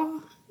by Law?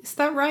 Is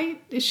that right?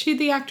 Is she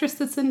the actress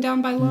that's in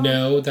Down by Law?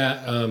 No, that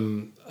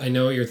I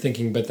know what you're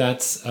thinking, but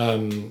that's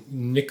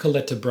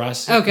Nicoletta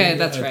Brasi. Okay,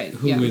 that's right.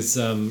 Who was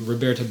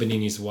Roberto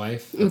Benigni's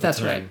wife.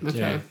 That's right.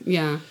 Okay,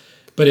 yeah.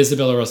 But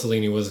Isabella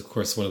Rossellini was, of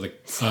course, one of the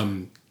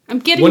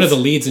one of the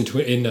leads in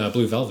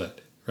Blue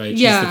Velvet. Right?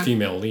 She's the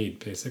female lead,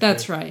 basically.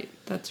 That's right.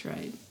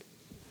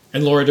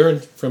 And Laura Dern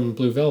from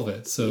Blue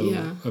Velvet.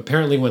 So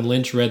apparently, when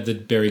Lynch read the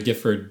Barry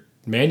Gifford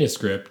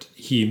manuscript,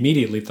 he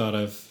immediately thought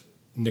of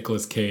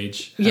Nicolas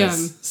Cage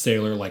as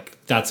Sailor,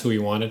 like that's who he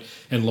wanted,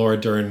 and Laura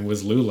Dern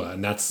was Lula,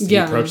 and he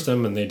approached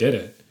them and they did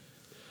it.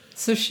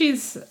 So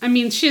she's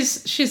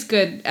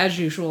good as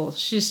usual.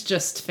 She's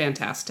just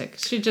fantastic.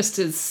 She just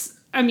is.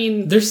 I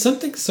mean, there's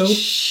something so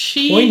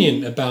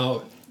poignant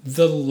about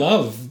the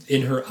love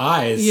in her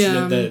eyes,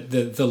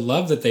 the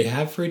love that they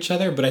have for each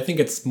other. But I think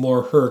it's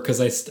more her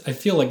because I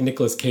feel like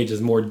Nicolas Cage is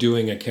more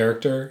doing a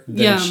character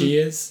than she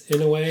is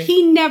in a way.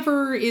 He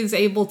never is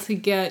able to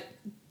get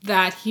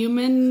that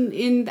human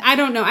in. I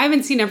don't know. I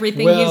haven't seen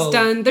everything he's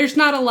done. There's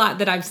not a lot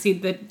that I've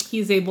seen that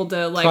he's able to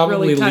really touch.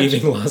 Probably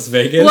Leaving Las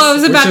Vegas. Well, I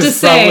was about to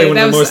say probably one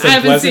of the most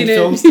unpleasant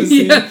films to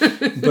see. Yeah.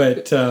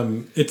 But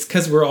it's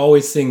because we're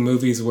always seeing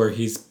movies where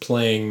he's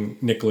playing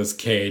Nicolas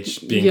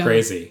Cage being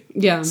crazy.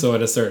 Yeah. So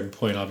at a certain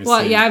point, obviously.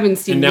 Well, I haven't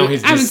seen. I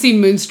haven't seen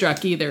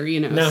Moonstruck either.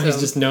 He's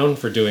just known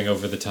for doing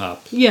over the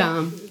top.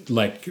 Yeah.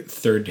 Like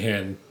third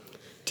hand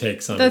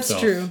takes on himself. That's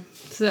true.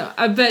 So,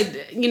 but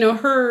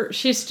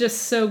she's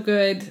just so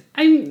good.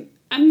 I'm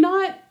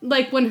not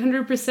like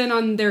 100%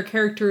 on their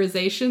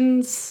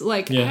characterizations.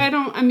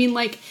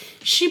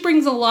 She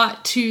brings a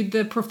lot to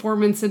the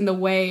performance in the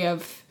way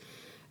of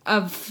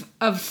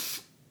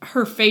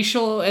her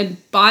facial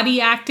and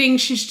body acting.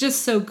 She's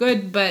just so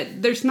good,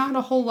 but there's not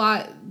a whole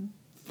lot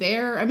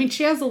there. I mean,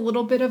 she has a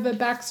little bit of a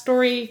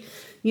backstory.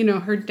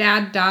 Her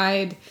dad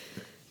died.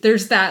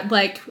 There's that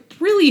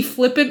really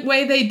flippant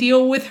way they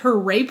deal with her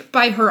rape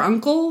by her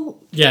uncle.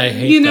 Yeah, I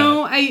hate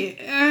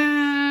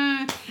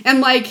that.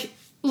 And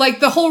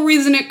the whole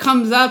reason it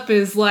comes up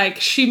is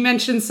she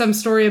mentions some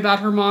story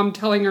about her mom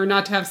telling her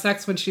not to have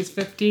sex when she's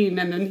 15,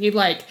 and then he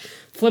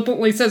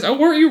flippantly says, "Oh,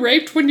 weren't you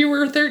raped when you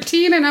were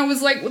 13?" And I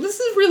was like, "Well, this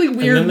is a really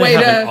weird and then way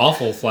they to." have an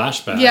awful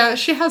flashback. Yeah,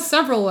 she has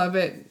several of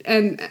it,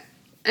 and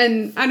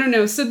I don't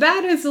know. So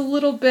that is a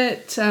little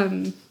bit.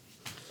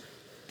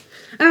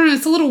 I don't know,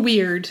 it's a little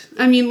weird.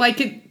 I mean,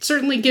 it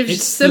certainly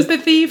gives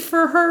sympathy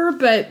for her,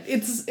 but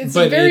it's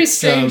a very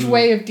strange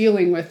way of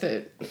dealing with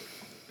it.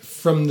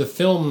 From the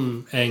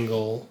film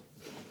angle,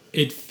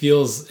 it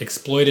feels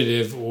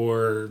exploitative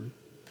or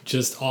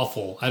just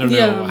awful. I don't know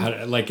Yeah. how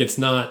to, like, it's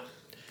not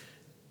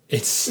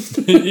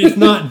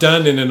not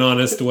done in an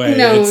honest way.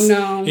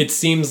 No. It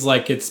seems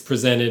like it's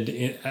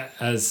presented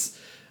as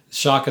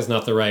shock is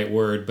not the right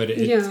word, but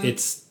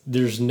it's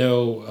there's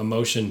no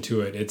emotion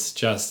to it. It's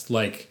just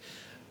like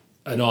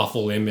an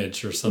awful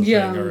image or something,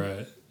 or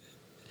a.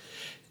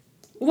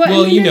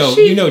 Well, you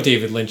know,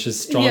 David Lynch's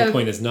strong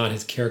point is not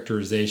his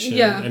characterization.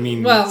 Yeah. I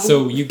mean, well.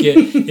 so you get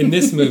in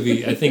this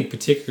movie, I think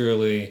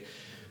particularly.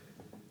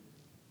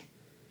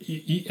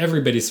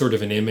 Everybody's sort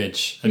of an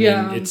image. I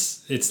mean,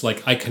 it's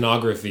like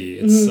iconography.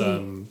 It's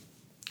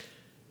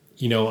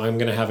you know, I'm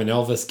gonna have an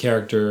Elvis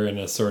character and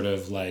a sort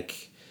of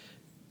like,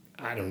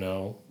 I don't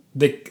know.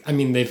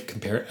 They've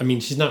compared. I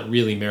mean, she's not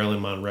really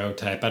Marilyn Monroe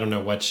type. I don't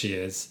know what she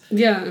is.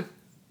 Yeah.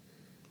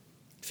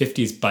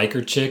 50s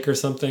biker chick or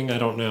something. I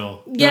don't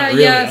know. Yeah, not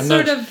really. yeah, I'm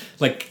sort not, of.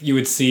 like you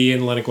would see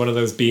in like one of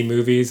those B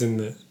movies,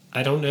 and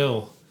I don't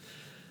know.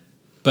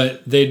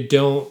 But they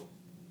don't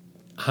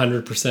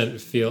 100%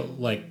 feel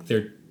like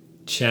they're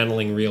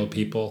channeling real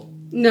people.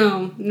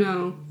 No.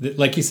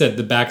 Like you said,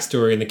 the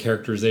backstory and the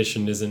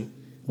characterization isn't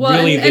Well,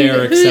 really and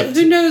there. Except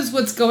who knows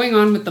what's going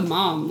on with the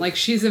mom? Like,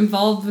 she's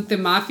involved with the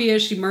mafia.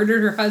 She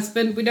murdered her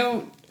husband. We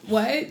don't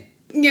what?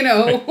 You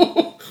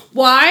know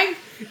why?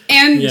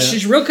 And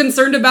she's real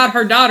concerned about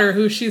her daughter,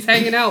 who she's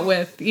hanging out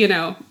with. You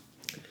know.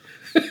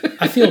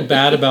 I feel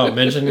bad about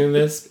mentioning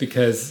this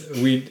because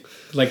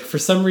for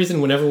some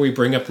reason, whenever we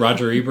bring up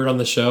Roger Ebert on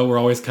the show, we're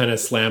always kind of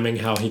slamming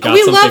how he got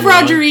something wrong. We love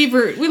Roger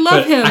Ebert. We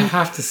love him. I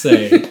have to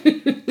say,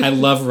 I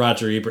love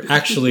Roger Ebert.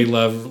 Actually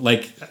love,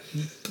 like,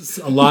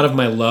 a lot of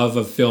my love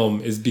of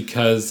film is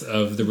because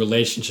of the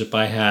relationship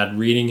I had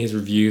reading his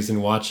reviews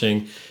and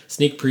watching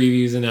sneak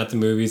previews and at the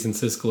movies and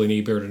Siskel and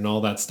Ebert and all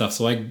that stuff.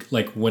 So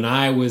when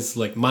I was,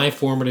 like, my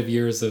formative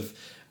years of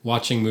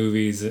watching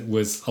movies, it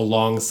was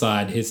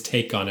alongside his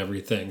take on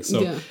everything.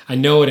 So I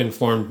know it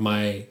informed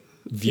my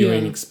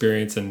viewing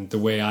experience and the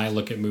way I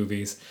look at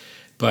movies.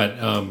 But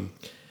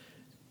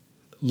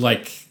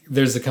like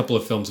there's a couple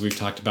of films we've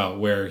talked about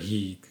where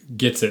he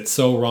gets it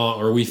so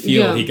wrong, or we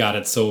feel he got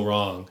it so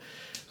wrong.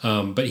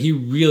 But he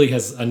really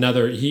has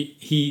another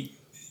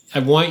I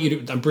want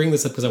you to, I'm bringing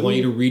this up because I want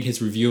you to read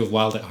his review of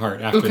Wild at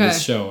Heart after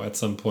this show at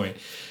some point,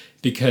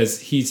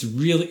 because it's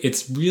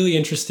really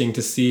interesting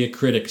to see a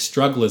critic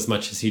struggle as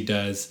much as he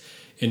does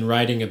in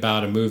writing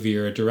about a movie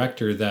or a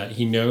director that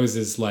he knows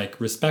is like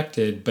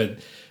respected, but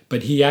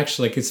he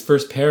actually, like, his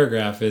first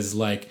paragraph is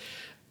like,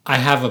 I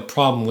have a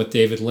problem with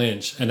David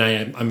Lynch, and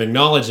I'm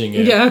acknowledging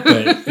it. Yeah.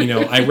 But, you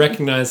know, I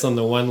recognize on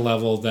the one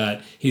level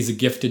that he's a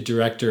gifted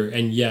director,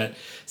 and yet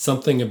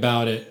something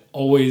about it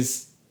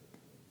always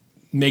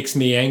makes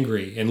me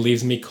angry and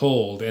leaves me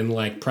cold and,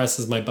 like,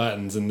 presses my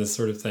buttons and this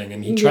sort of thing.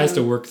 And he tries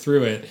to work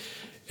through it,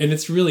 and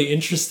it's really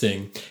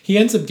interesting. He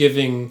ends up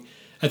giving...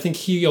 I think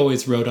he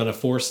always wrote on a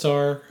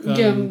 4-star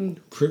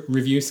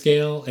review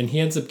scale, and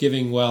he ends up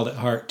giving Wild at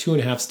Heart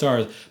 2.5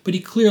 stars, but he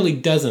clearly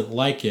doesn't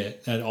like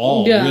it at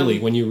all, really,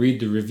 when you read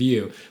the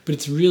review. But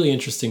it's really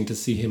interesting to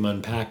see him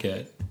unpack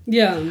it.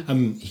 Yeah.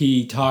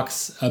 He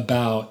talks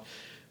about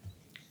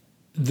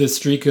the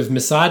streak of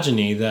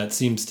misogyny that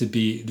seems to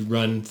be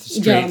run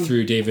straight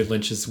through David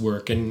Lynch's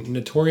work, and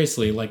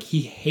notoriously, like,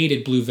 he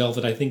hated Blue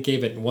Velvet. I think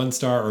gave it 1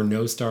 star or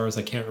no stars,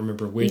 I can't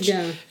remember which,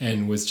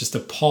 and was just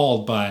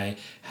appalled by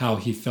how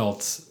he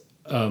felt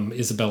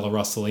Isabella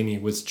Rossellini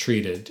was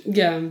treated.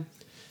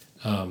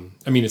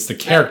 I mean, it's the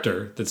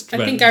character that's... I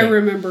think I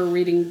remember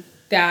reading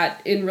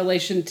that in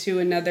relation to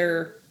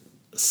another...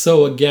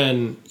 So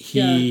again,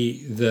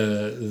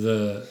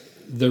 the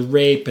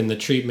rape and the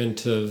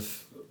treatment of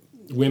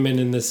women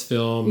in this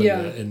film,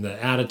 and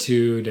the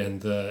attitude and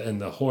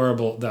the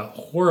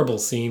horrible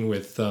scene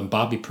with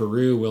Bobby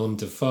Peru, Willem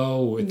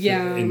Dafoe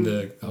in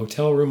the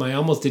hotel room. I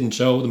almost didn't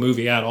show the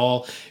movie at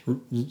all,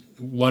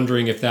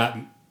 wondering if that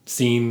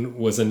scene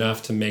was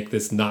enough to make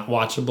this not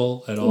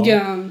watchable at all.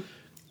 Yeah,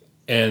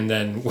 and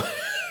then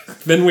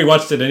we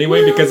watched it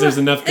anyway because there's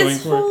enough going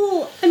for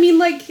it.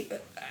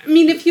 I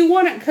mean, if you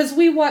want it, because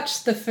we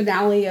watched the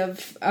finale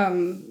of,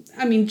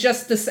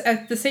 just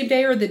at the same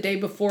day or the day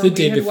before. The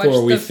day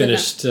before we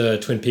finished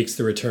Twin Peaks: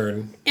 The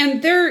Return.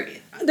 And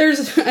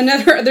there's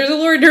a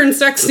Laura Dern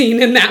sex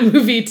scene in that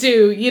movie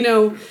too. You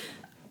know,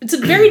 it's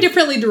very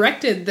differently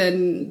directed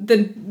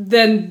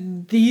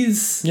than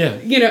these. Yeah.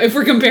 You know, if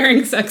we're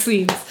comparing sex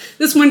scenes,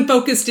 this one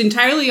focused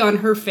entirely on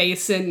her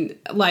face and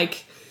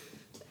like.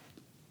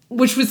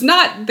 Which was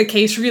not the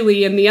case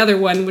really in the other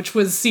one, which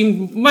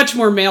seemed much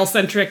more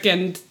male-centric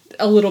and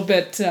a little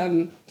bit,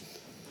 I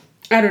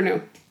don't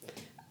know.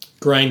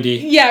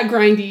 Grindy. Yeah,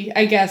 grindy,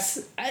 I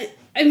guess. I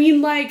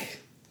mean, like,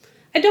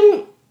 I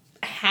don't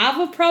have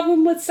a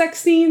problem with sex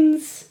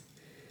scenes.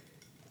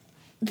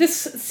 This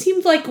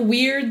seemed like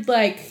weird,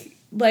 like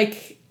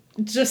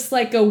just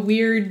like a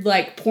weird,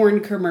 like,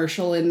 porn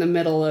commercial in the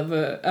middle of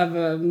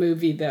a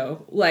movie,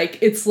 though. Like,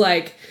 it's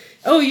like...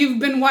 Oh, you've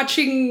been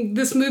watching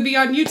this movie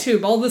on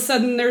YouTube. All of a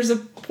sudden there's not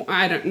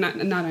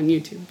on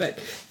YouTube, but,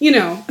 you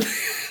know,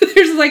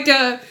 there's like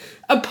a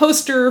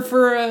poster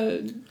for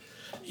a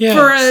Yeah,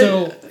 for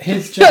so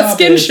his job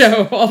skin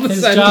show all of a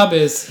his sudden. job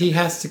is he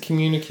has to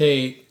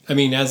communicate. I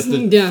mean, as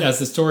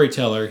the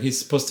storyteller, he's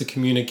supposed to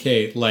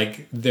communicate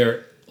like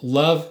their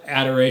love,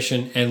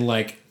 adoration, and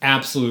like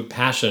absolute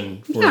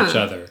passion for each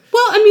other.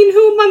 Well, I mean,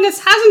 who among us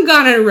hasn't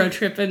gone on a road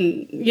trip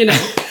and, you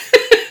know,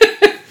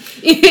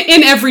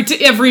 in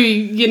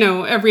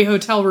every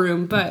hotel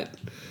room, but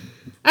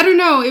I don't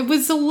know. It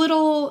was a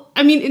little,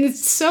 I mean, and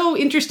it's so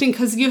interesting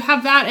because you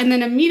have that, and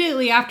then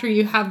immediately after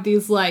you have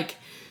these like,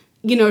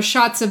 you know,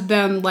 shots of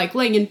them like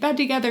laying in bed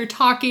together,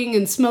 talking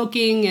and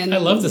smoking, and I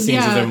love the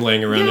scenes of them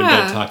laying around in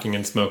bed talking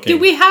and smoking. Do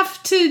we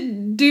have to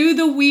do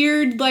the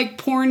weird like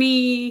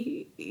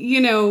porny, you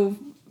know,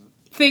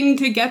 thing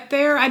to get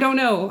there? I don't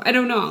know.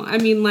 I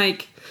mean,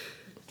 like,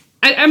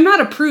 I'm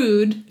not a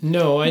prude.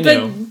 No, I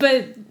know,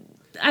 but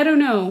I don't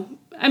know.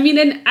 I mean,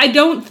 and I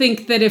don't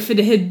think that if it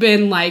had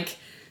been like,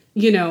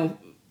 you know,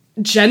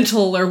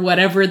 gentle or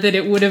whatever, that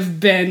it would have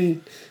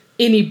been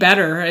any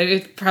better.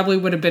 It probably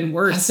would have been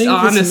worse,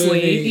 honestly,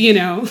 movie, you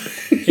know.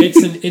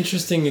 It's an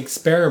interesting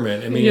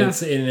experiment. I mean,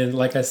 it's and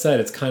like I said,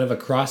 it's kind of a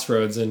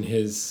crossroads in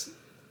his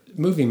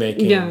movie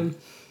making. Yeah.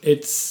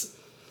 It's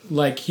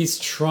like he's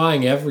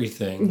trying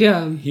everything.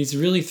 Yeah. He's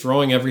really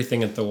throwing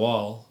everything at the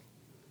wall.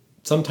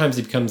 Sometimes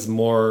he becomes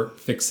more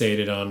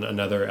fixated on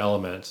another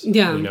element.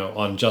 Yeah. You know,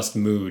 on just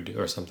mood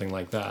or something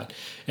like that.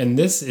 And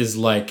this is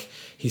like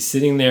he's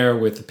sitting there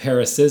with a pair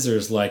of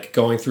scissors, like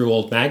going through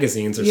old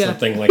magazines or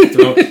something, like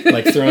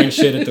throwing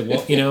shit at the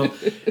wall, you know.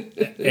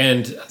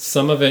 And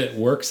some of it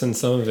works and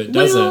some of it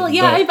doesn't. Well,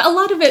 yeah, a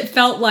lot of it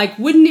felt like,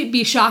 wouldn't it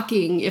be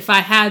shocking if I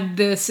had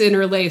this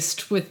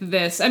interlaced with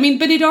this? I mean,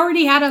 but it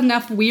already had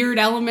enough weird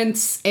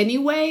elements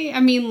anyway.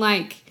 I mean,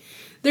 like,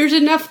 there's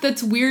enough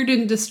that's weird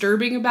and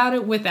disturbing about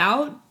it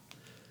without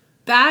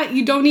that.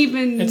 You don't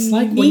even It's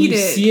like need when you it.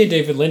 see a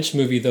David Lynch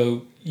movie,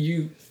 though,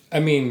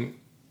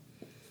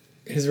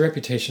 his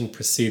reputation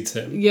precedes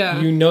him. Yeah.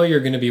 You know you're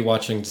going to be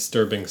watching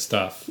disturbing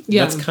stuff.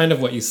 Yeah. That's kind of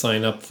what you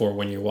sign up for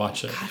when you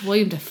watch it. God,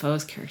 William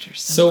Dafoe's character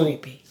is so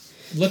creepy.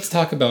 Let's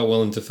talk about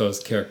Willem Dafoe's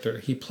character.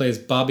 He plays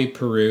Bobby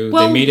Peru.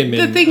 Well, they meet him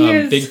in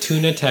is... Big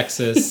Tuna,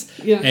 Texas.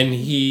 Yeah. And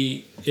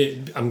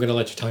I'm going to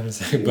let you talk in a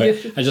second, but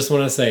I just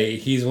want to say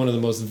he's one of the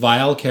most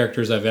vile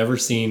characters I've ever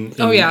seen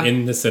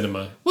in the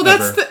cinema. Well,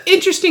 that's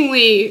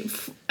interestingly,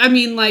 I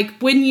mean, like,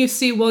 when you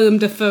see William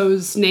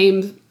Dafoe's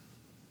name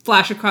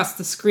flash across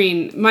the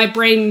screen, my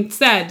brain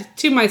said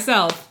to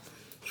myself,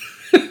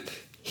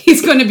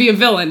 he's going to be a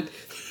villain,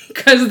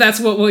 because that's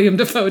what William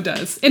Dafoe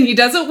does. And he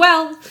does it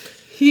well.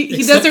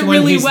 He does it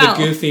really well.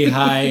 He's the goofy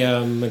high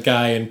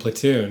guy in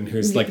Platoon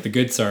who's like the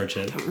good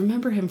sergeant. I don't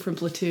remember him from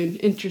Platoon.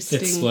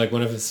 Interesting. It's like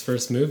one of his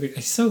first movies.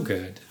 He's so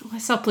good. Oh, I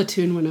saw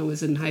Platoon when I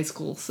was in high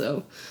school,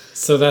 so...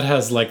 So that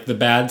has like the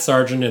bad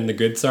sergeant and the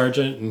good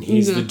sergeant, and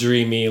he's the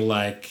dreamy,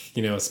 like,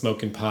 you know,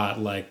 smoking pot,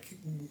 like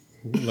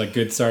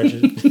good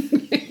sergeant.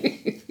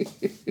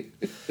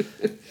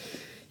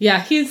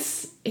 Yeah,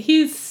 he's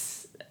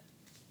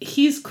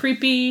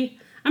creepy.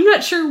 I'm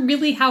not sure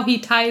really how he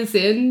ties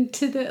in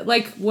to the,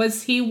 like,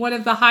 was he one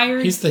of the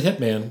hired? He's the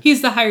hitman.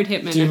 He's the hired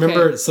hitman. Do you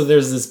remember? So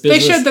there's this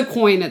business. They showed the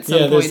coin at some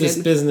point. Yeah, there's this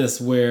business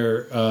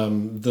where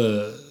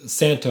the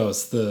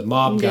Santos, the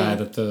mob guy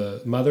that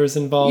the mother's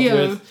involved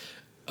with,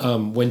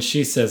 when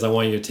she says, "I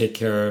want you to take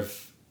care of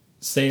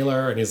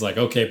Sailor," and he's like,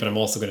 "Okay, but I'm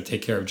also going to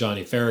take care of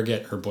Johnny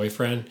Farragut, her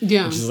boyfriend."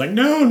 Yeah. And she's like,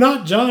 "No,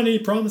 not Johnny.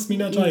 Promise me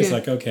not Johnny." He's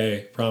like,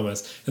 "Okay,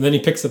 promise." And then he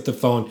picks up the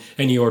phone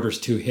and he orders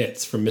 2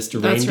 hits from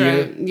Mr. That's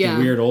Reindeer, right. Yeah.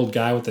 the weird old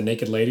guy with the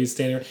naked lady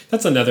standing there.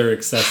 That's another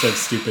excessive,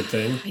 stupid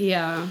thing.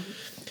 Yeah.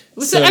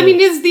 So, I mean,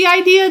 is the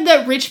idea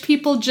that rich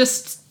people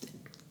just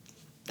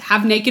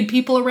have naked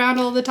people around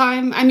all the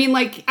time? I mean,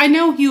 like, I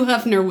know Hugh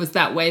Hefner was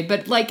that way,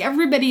 but, like,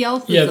 everybody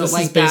else is this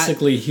like is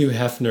basically Hugh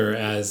Hefner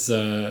as,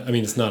 I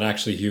mean, it's not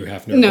actually Hugh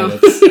Hefner, No. but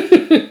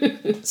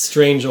it's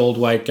strange old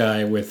white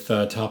guy with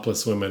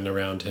topless women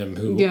around him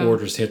who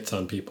orders hits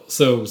on people.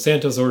 So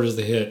Santos orders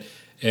the hit,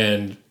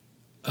 and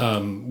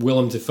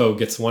Willem Dafoe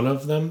gets one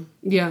of them,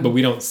 but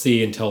we don't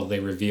see until they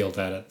reveal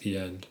that at the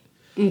end.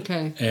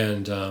 Okay.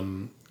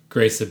 And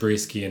Grace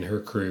Zabriskie and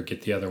her crew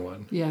get the other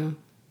one. Yeah.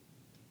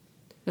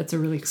 That's a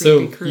really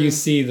creepy crew. You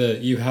see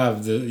you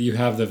have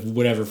the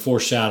whatever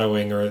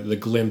foreshadowing or the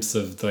glimpse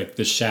of like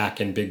the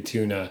shack in Big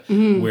Tuna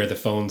where the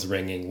phone's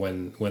ringing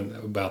when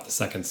about the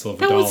second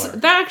silver dollar.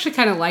 That actually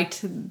kind of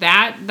liked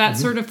that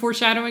sort of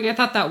foreshadowing. I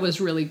thought that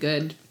was really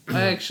good.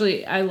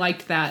 I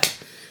liked that.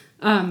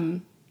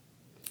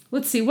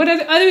 Let's see what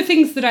other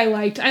things that I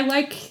liked. I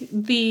like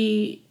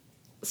the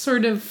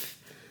sort of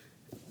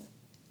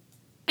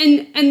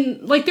and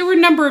like there were a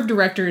number of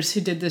directors who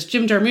did this.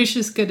 Jim Jarmusch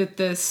is good at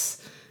this.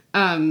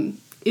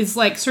 Is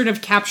like sort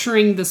of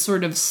capturing the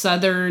sort of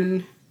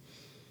southern,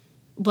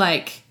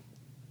 like,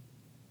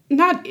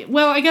 not,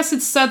 well, I guess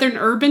it's southern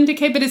urban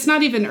decay, but it's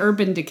not even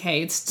urban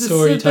decay. It's just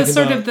So are you talking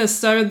sort about of the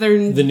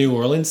southern... the New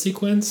Orleans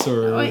sequence,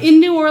 or In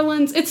New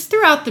Orleans, it's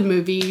throughout the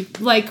movie.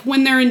 Like,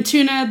 when they're in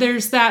Tuna,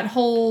 there's that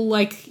whole,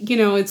 like, you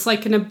know, it's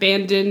like an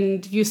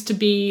abandoned, used to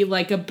be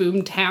like a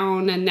boom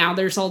town, and now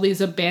there's all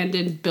these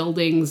abandoned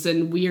buildings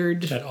and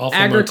weird that awful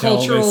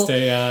agricultural... motel they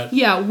stay at?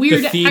 Yeah,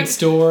 weird... The feed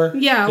store?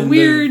 Yeah, and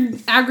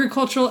weird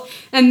agricultural...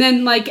 And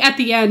then, like, at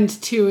the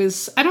end, too,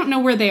 is... I don't know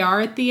where they are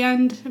at the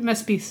end. It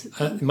must be...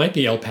 It might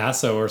be El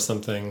Paso or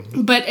something.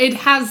 But it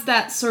has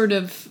that sort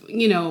of,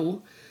 you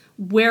know,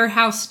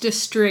 warehouse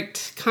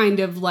district kind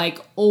of like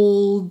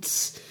old,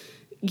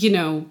 you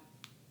know,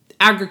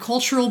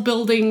 agricultural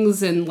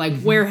buildings and like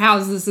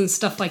warehouses and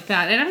stuff like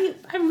that. And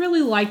I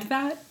really like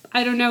that.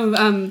 I don't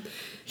know.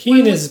 He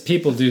and his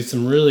people do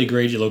some really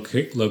great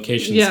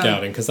location Yeah.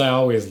 scouting, because I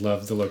always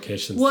love the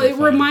locations. Well, they it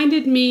find.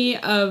 reminded me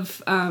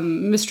of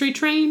Mystery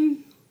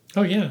Train.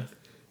 Oh, yeah.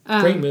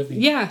 Great movie.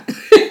 Yeah.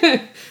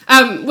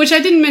 Which I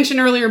didn't mention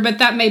earlier, but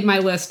that made my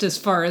list as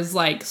far as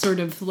like sort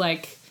of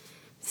like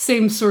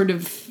same sort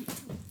of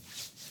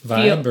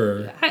Vibe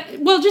or...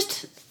 well,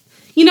 just,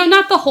 you know,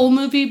 not the whole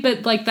movie,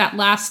 but like that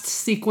last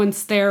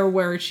sequence there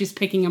where she's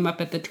picking him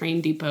up at the train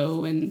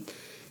depot. And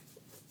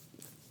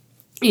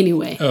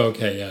anyway, Oh,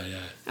 okay, yeah.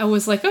 I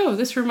was like, oh,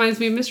 this reminds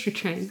me of Mystery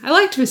Train. I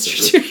liked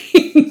Mystery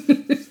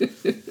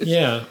Train.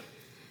 Yeah.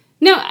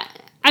 No,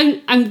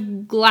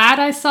 I'm glad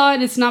I saw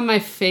it. It's not my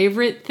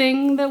favorite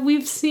thing that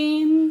we've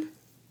seen.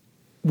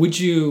 Would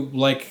you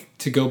like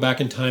to go back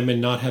in time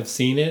and not have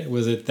seen it?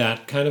 Was it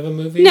that kind of a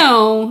movie?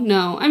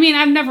 No. I mean,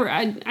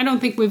 I don't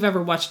think we've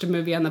ever watched a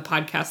movie on the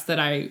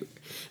podcast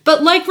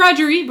but like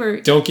Roger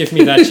Ebert. Don't give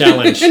me that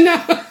challenge.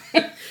 No.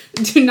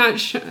 Do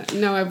not.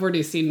 No, I've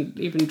already seen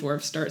Even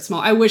Dwarfs Start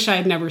Small. I wish I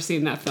had never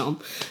seen that film.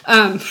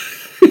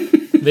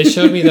 They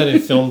showed me that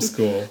in film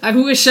school. I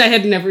wish I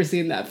had never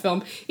seen that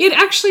film. It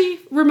actually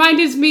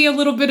reminded me a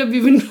little bit of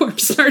Even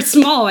Dwarfs Start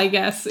Small, I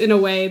guess, in a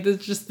way.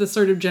 There's just the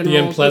sort of The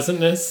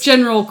unpleasantness?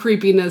 general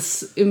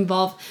creepiness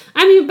involved.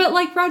 I mean, but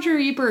like Roger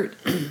Ebert,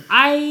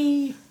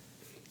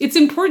 it's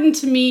important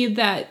to me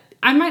that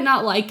I might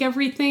not like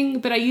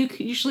everything, but I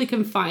usually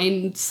can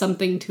find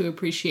something to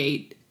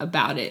appreciate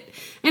about it,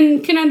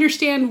 and can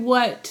understand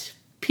what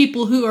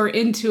people who are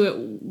into it,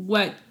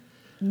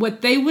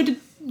 what they would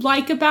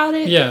like about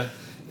it. Yeah.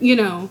 You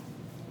know.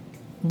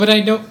 But I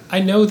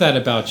know that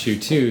about you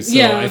too, so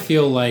Yeah. I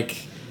feel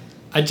like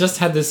I just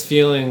had this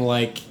feeling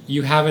like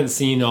you haven't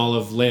seen all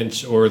of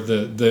Lynch, or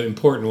the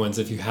important ones,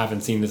 if you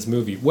haven't seen this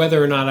movie.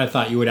 Whether or not I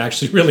thought you would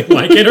actually really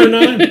like it or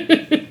not.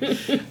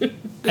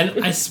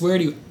 And I swear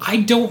to you,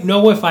 I don't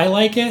know if I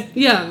like it.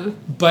 Yeah.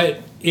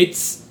 But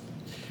it's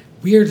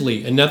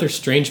weirdly another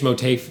strange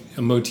motif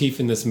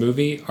in this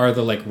movie are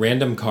the like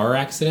random car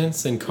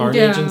accidents and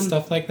carnage and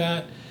stuff like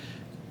that.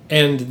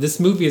 And this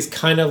movie is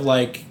kind of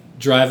like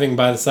driving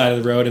by the side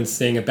of the road and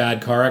seeing a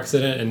bad car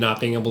accident and not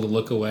being able to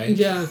look away.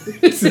 Yeah.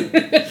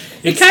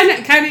 It's kind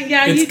of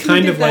yeah. You it's can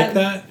kind get of like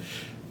that.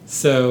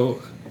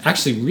 So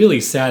actually,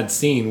 really sad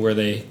scene where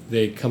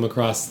they come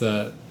across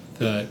the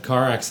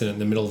car accident in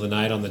the middle of the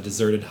night on the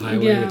deserted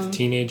highway with the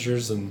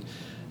teenagers, and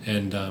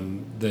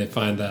they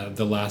find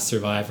the last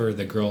survivor,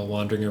 the girl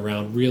wandering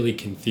around really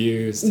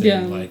confused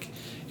and like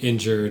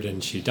injured,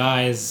 and she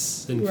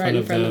dies in front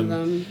of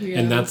them. Yeah.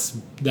 And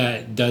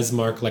that does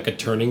mark like a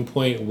turning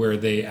point where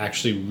they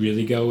actually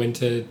really go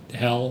into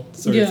hell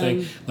sort of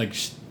thing. Like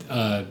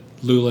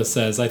Lula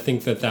says, I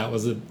think that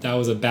was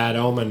a bad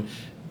omen,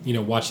 you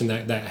know, watching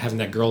that having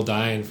that girl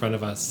die in front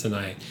of us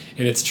tonight.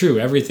 And it's true,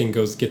 everything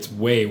gets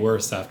way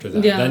worse after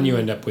that. Yeah. Then you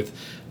end up with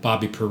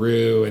Bobby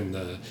Peru and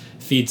the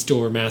feed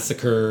store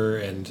massacre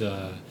and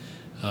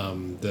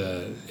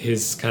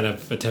his kind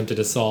of attempted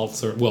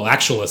assaults, or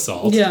actual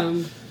assault.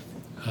 Yeah.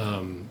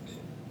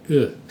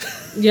 Ugh.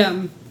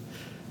 Yeah.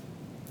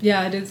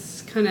 Yeah, it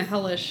is kind of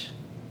hellish.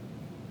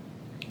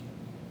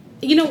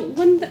 You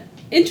know,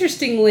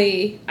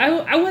 interestingly,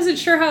 I wasn't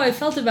sure how I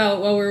felt about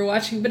it while we were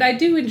watching, but I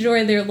do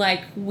enjoy their,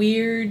 like,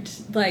 weird,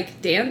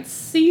 like, dance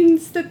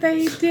scenes that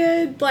they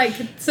did. Like,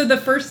 so the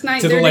first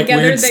night they're like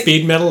together... weird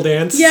speed metal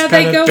dance? Yeah,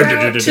 they kinda? go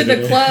out to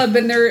the club,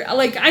 and they're,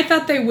 like, I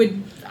thought they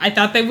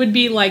would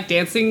be, like,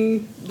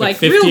 dancing... Like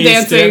 50s real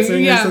dancing or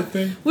yeah.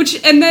 something?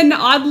 And then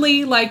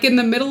oddly, like in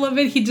the middle of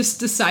it, he just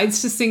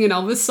decides to sing an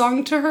Elvis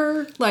song to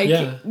her, like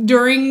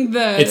during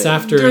the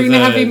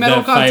heavy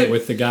metal concert fight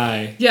with the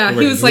guy. Yeah,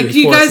 he was like, "Do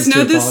you guys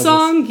know this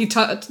song?" He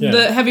taught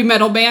the heavy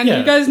metal band. Yeah.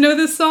 You guys know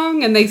this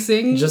song, and they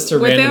sing just a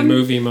with random him.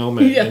 movie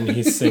moment, and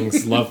he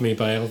sings "Love Me"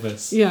 by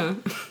Elvis. Yeah,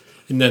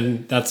 and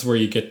then that's where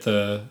you get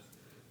the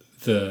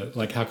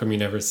like, how come you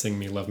never sing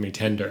me "Love Me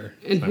Tender"?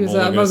 And he was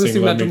like, "I'm going to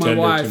sing that to my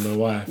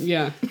wife."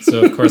 Yeah.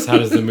 So of course, how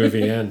does the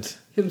movie end?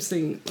 Him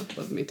sing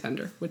 "Love Me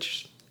Tender,"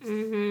 which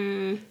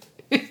I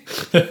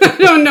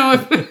don't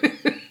know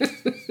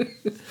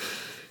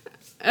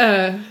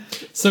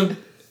if. So,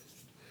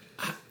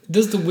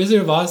 does the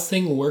Wizard of Oz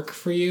thing work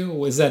for you?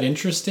 Was that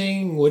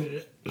interesting?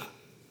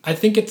 I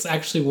think it's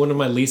actually one of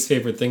my least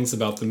favorite things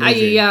about the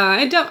movie.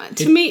 I don't.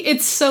 To me,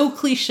 it's so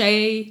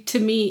cliche. To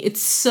me, it's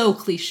so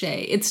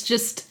cliche. It's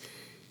just,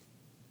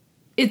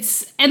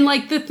 and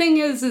like the thing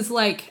is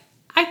like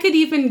I could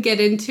even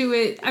get into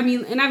it. I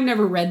mean, and I've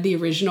never read the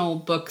original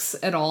books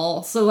at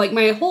all, so like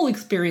my whole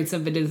experience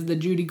of it is the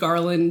Judy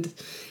Garland,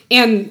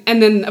 and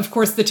then of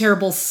course the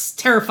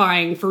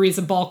terrifying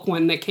Fariza Balk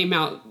one that came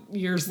out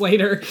years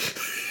later.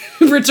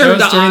 Return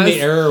to Oz. During the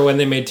era when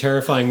they made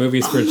terrifying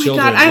movies for children,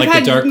 God, I've like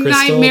had The Dark Crystal.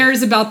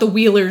 Nightmares about the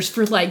Wheelers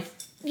for like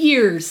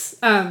years.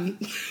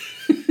 Sounds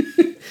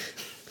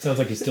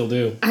like you still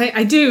do.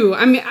 I do.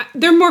 I mean,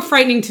 they're more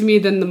frightening to me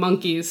than the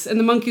monkeys, and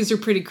the monkeys are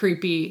pretty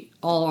creepy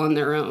all on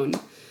their own.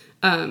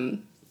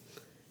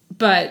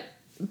 But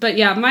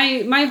yeah,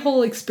 my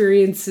whole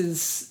experience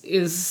is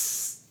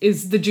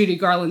the Judy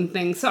Garland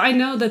thing. So I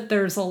know that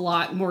there's a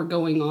lot more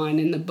going on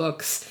in the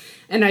books.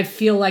 And I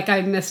feel like I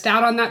missed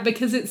out on that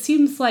because it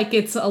seems like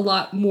it's a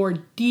lot more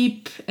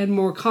deep and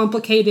more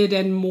complicated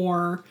and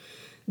more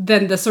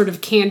than the sort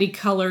of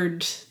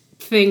candy-colored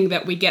thing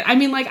that we get. I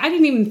mean, like, I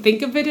didn't even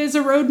think of it as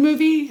a road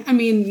movie. I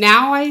mean,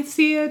 now I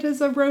see it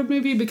as a road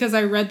movie because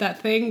I read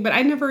that thing, but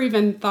I never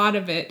even thought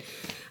of it.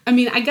 I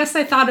mean, I guess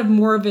I thought of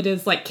more of it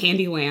as like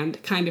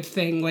Candyland kind of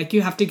thing. Like,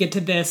 you have to get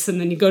to this, and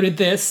then you go to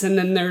this, and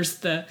then there's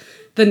the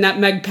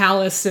Nutmeg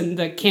Palace and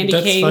the Candy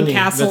Cane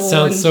Castle. That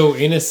sounds so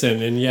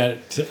innocent, and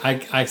yet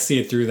I see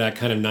it through that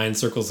kind of 9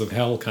 circles of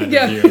hell kind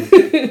of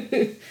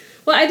view.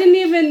 Well, I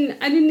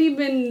didn't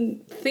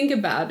even think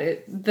about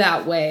it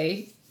that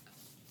way.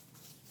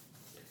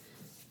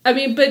 I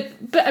mean, but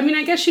I mean,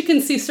 I guess you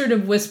can see sort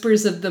of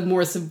whispers of the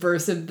more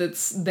subversive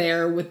that's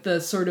there with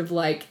the sort of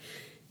like,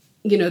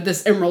 you know,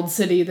 this Emerald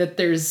City that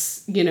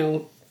there's, you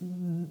know,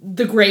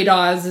 the Great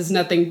Oz is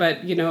nothing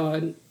but, you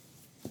know,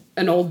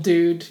 an old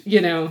dude,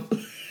 you know.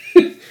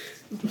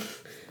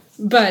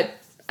 But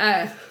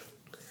I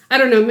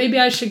don't know, maybe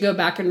I should go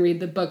back and read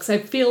the books. I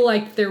feel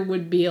like there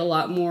would be a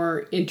lot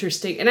more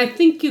interesting, and I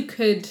think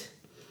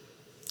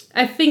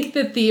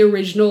that the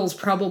originals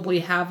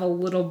probably have a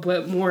little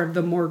bit more of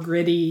the more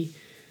gritty,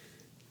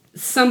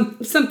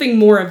 something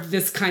more of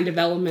this kind of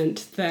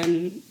element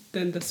than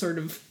the sort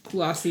of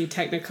glossy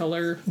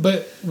Technicolor.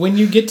 But when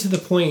you get to the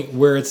point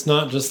where it's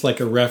not just like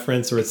a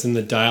reference or it's in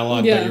the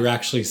dialogue, but you're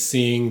actually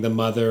seeing the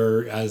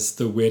mother as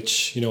the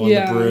witch, you know, on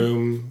the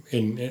broom,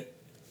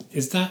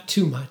 is that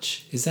too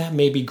much? Is that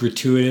maybe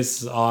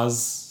gratuitous,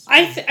 Oz?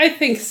 I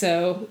think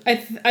so.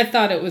 I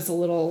thought it was a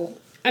little.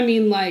 I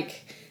mean,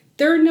 like,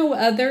 there are no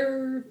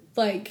other,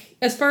 like,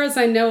 as far as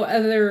I know,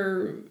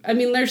 I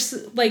mean,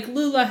 there's, like,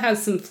 Lula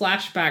has some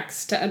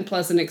flashbacks to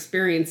unpleasant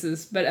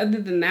experiences, but other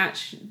than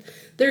that,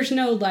 there's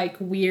no, like,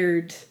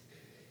 weird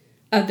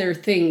other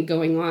thing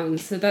going on.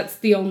 So that's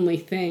the only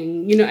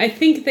thing. You know, I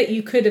think that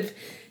you could have,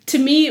 to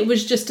me, it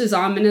was just as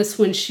ominous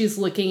when she's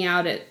looking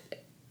out at,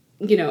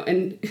 you know,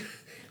 and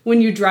when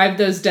you drive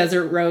those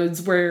desert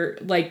roads where,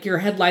 like, your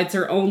headlights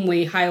are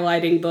only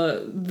highlighting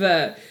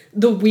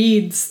the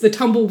weeds, the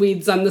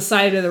tumbleweeds on the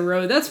side of the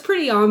road. That's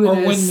pretty ominous.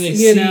 Or when they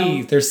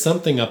see there's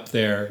something up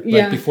there,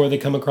 like before they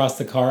come across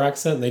the car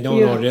accident, they don't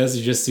know what it is.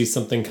 You just see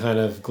something kind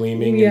of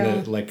gleaming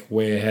in the, like,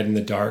 way ahead in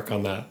the dark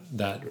on that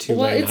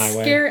 2-lane highway.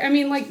 It's scary. I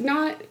mean, like,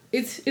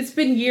 it's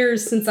been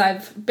years since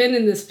I've been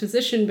in this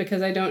position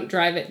because I don't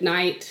drive at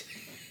night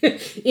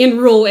in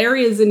rural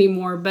areas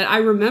anymore. But I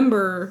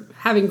remember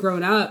having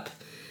grown up,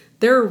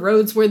 there are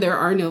roads where there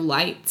are no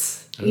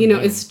lights. You know,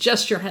 it's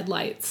just your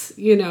headlights,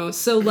 you know.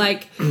 So,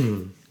 like,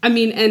 I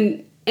mean,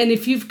 and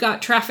if you've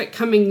got traffic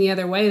coming the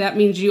other way, that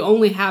means you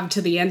only have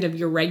to the end of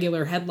your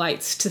regular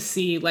headlights to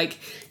see. Like,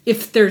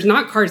 if there's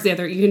not cars the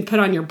other, you can put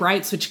on your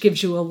brights, which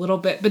gives you a little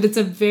bit. But it's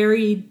a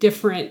very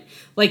different,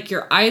 like,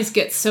 your eyes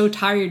get so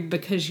tired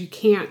because you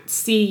can't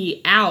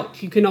see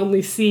out. You can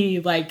only see,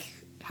 like,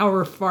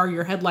 however far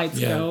your headlights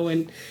go.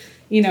 And,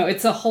 you know,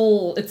 it's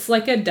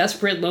like a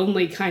desperate,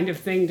 lonely kind of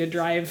thing to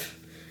drive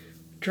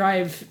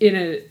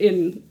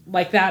in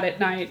like that at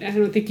night. I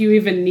don't think you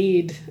even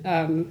need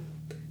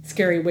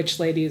scary witch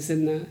ladies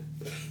in the.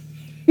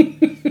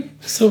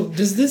 So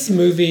does this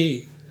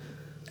movie,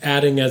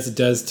 adding as it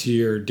does to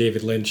your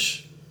David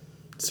Lynch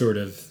sort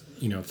of,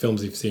 you know,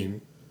 films you've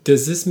seen,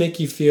 does this make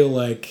you feel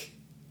like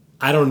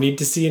I don't need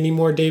to see any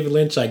more David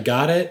Lynch, I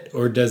got it?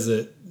 Or does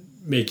it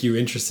make you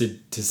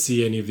interested to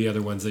see any of the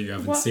other ones that you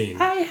haven't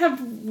seen? I have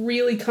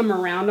really come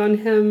around on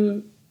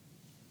him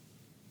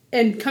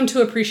and come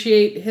to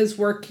appreciate his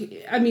work.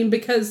 I mean,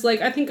 because,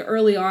 like, I think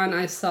early on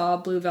I saw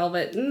Blue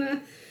Velvet,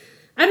 and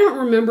I don't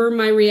remember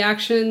my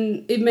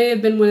reaction. It may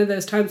have been one of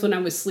those times when I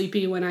was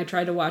sleepy when I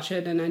tried to watch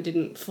it and I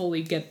didn't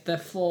fully get the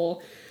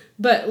full.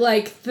 But,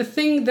 like, the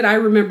thing that I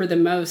remember the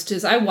most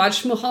is I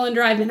watched Mulholland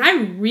Drive, and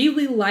I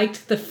really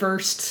liked the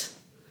first,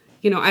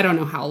 you know, I don't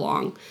know how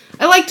long.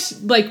 I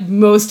liked, like,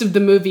 most of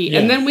the movie.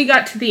 And then we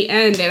got to the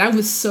end, and I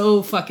was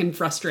so fucking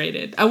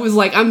frustrated. I was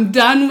like, I'm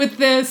done with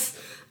this.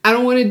 I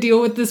don't want to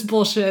deal with this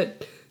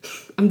bullshit.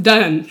 I'm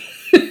done.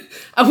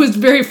 I was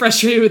very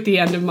frustrated with the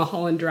end of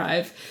Mulholland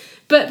Drive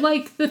But,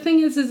 like, the thing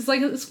is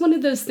like, it's one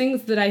of those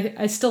things that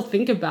I still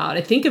think about.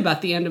 I think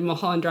about the end of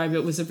Mulholland Drive.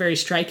 It was a very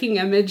striking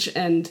image,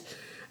 and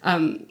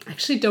I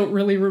actually don't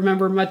really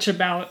remember much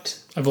about...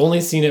 I've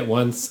only seen it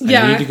once.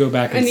 Yeah, I need to go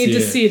back and see it. I need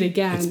to see it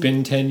again. It's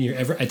been 10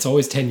 years. It's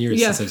always 10 years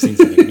since I've seen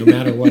something, no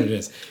matter what it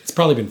is. It's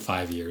probably been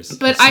 5 years.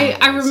 But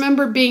I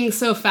remember being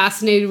so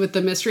fascinated with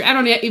the mystery. I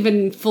don't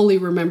even fully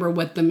remember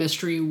what the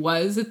mystery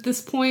was at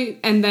this point.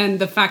 And then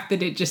the fact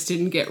that it just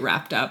didn't get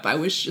wrapped up, I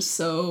was just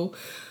so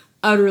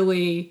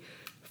utterly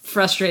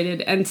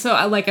frustrated. And so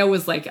I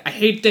was like, I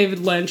hate David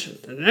Lynch.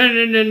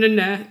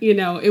 You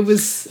know, it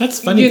was...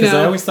 That's funny, because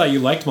I always thought you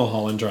liked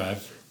Mulholland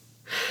Drive.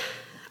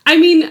 I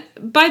mean,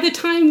 by the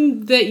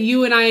time that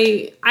you and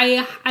I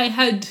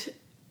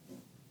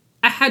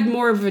had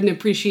more of an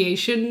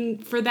appreciation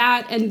for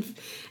that and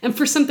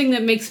for something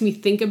that makes me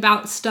think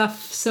about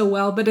stuff so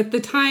well. But at the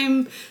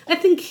time, I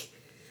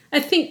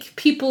think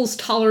people's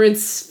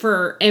tolerance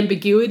for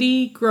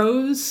ambiguity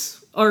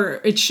grows,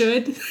 or it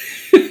should.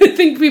 I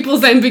think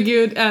people's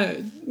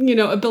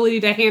ability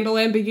to handle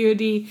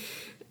ambiguity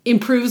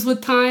improves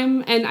with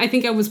time, and I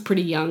think I was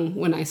pretty young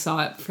when I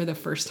saw it for the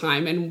first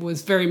time and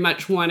was very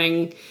much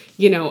wanting,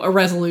 a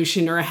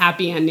resolution or a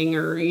happy ending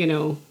or,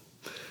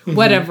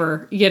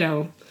 whatever,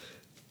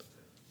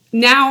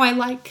 Now I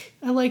like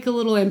a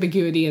little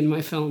ambiguity in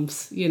my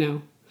films,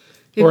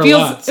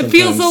 It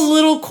feels a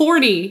little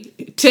corny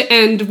to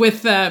end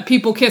with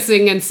people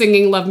kissing and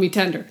singing "Love Me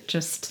Tender."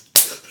 Just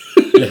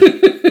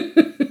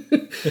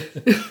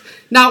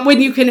not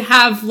when you can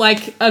have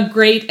like a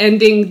great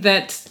ending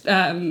that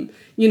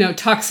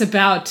talks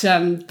about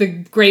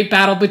the great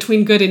battle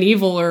between good and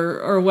evil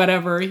or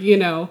whatever,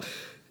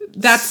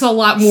 That's a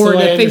lot more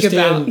to think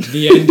about.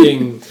 The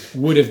ending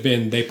would have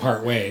been they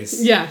part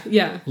ways.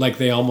 Yeah. Like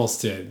they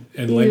almost did.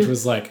 And Lynch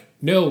was like,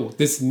 no,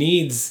 this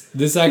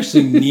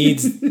actually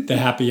needs the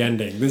happy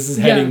ending. This is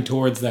heading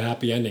towards the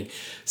happy ending.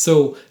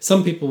 So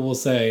some people will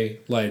say,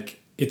 like,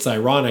 it's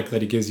ironic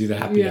that he gives you the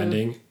happy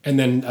ending. And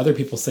then other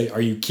people say, are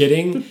you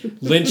kidding?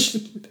 Lynch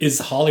is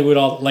Hollywood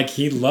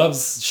he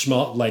loves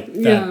schmaltz, like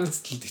that,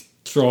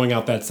 throwing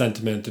out that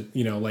sentiment,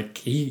 like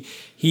he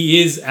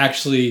is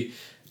actually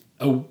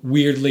a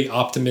weirdly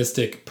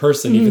optimistic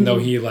person, even though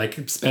he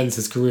spends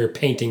his career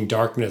painting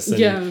darkness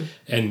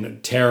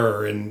and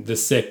terror and the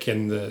sick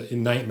and the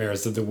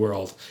nightmares of the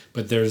world.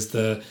 But there's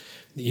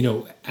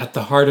at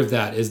the heart of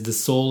that is the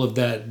soul of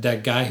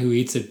that guy who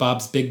eats at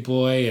Bob's Big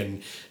Boy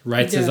and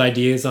writes his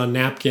ideas on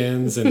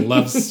napkins and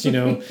loves,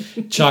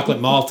 chocolate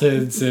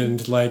malteds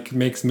and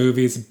makes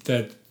movies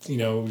that,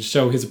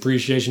 show his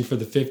appreciation for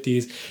the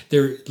 50s.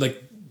 They're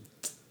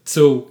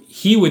so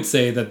he would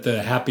say that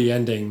the happy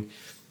ending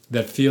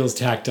that feels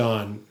tacked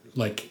on,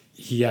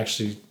 he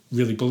actually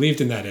really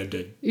believed in that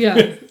ending.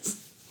 Yeah.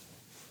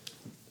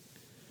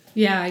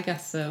 Yeah, I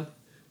guess so.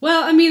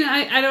 Well, I mean,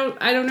 I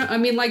don't know. I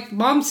mean,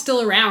 Mom's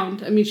still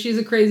around. I mean, she's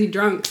a crazy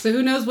drunk, so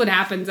who knows what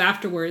happens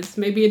afterwards?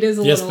 Maybe it is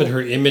a little... Yes, but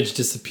her image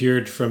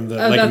disappeared from the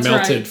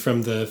melted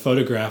from the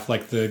photograph,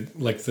 like the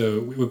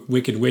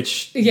Wicked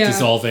Witch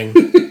dissolving.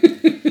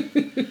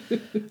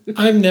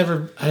 I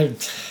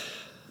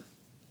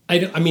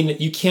mean,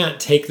 you can't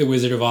take the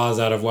Wizard of Oz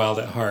out of Wild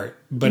at Heart,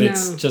 but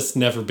it's just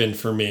never been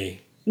for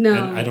me.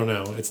 No, I don't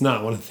know. It's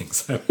not one of the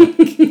things I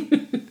like.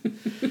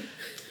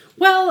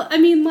 Well, I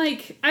mean,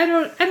 I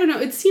don't know.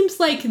 It seems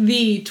like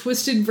the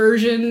twisted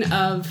version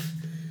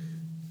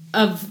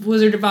of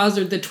Wizard of Oz,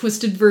 or the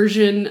twisted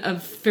version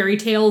of fairy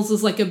tales,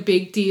 was a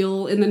big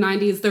deal in the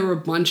 90s. There were a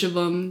bunch of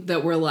them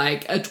that were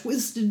a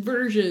twisted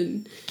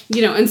version,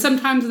 and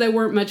sometimes they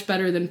weren't much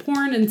better than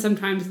porn, and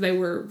sometimes they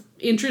were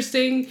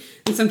interesting,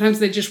 and sometimes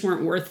they just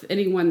weren't worth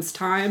anyone's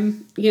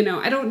time.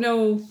 I don't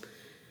know.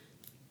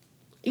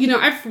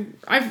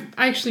 I've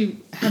actually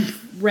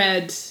have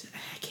read,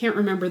 I can't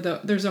remember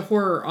there's a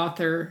horror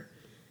author,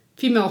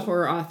 female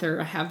horror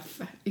author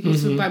he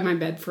was by my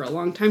bed for a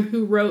long time,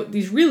 who wrote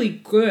these really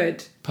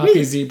good...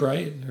 Poppy Z.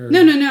 Bright? Or...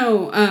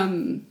 No.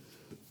 I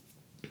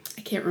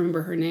can't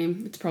remember her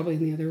name. It's probably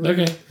in the other room.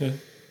 Okay,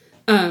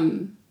 yeah.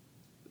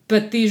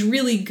 But these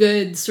really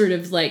good sort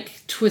of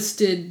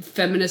twisted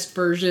feminist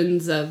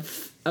versions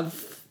of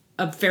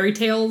fairy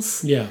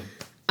tales. Yeah.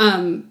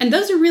 And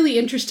those are really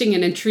interesting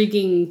and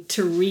intriguing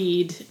to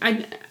read.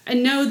 I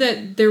know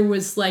that there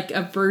was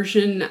a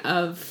version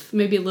of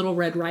maybe Little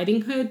Red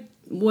Riding Hood,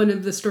 one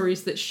of the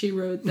stories that she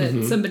wrote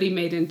that somebody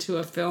made into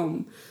a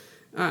film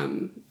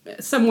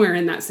somewhere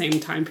in that same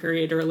time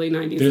period, early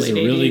 90s, There's late 80s.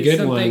 There's a really good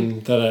something.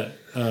 one that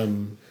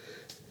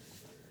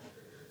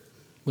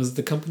was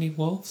the Company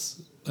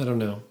Wolves? I don't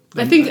know.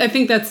 I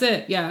think that's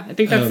it. Yeah, I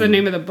think that's the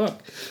name of the book.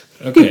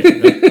 Okay,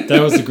 that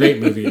was a great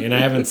movie, and I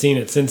haven't seen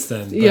it since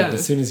then. But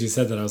as soon as you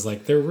said that, I was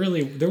like, there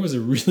was a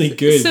really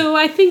good... So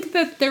I think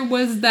that there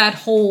was that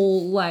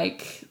whole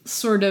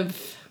sort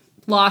of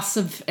loss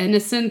of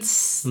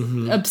innocence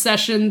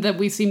obsession that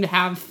we seem to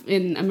have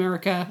in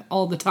America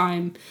all the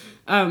time.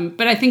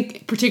 But I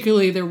think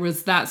particularly there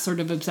was that sort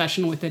of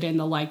obsession with it in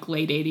the late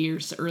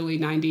 80s, early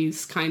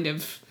 90s kind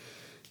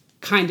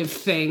of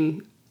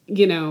thing,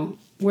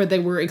 where they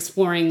were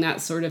exploring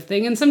that sort of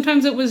thing. And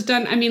sometimes it was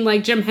done, I mean,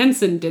 like Jim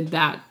Henson did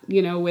that,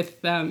 you know, with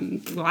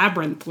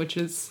Labyrinth, which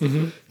is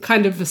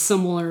kind of a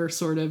similar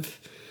sort of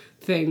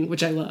thing,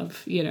 which I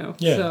love, you know.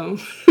 Yeah. So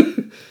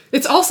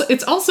it's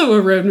also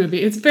a road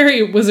movie. It's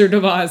very Wizard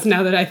of Oz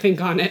now that I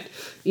think on it,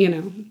 you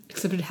know,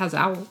 except it has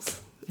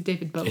owls.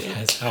 David Bowie. It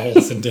has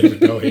owls and David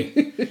Bowie.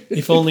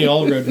 If only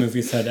all road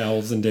movies had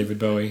owls and David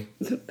Bowie.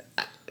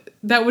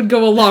 That would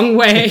go a long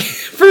way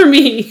for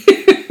me.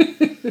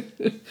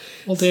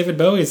 Well, David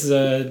Bowie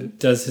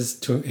does his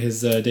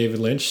David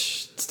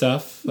Lynch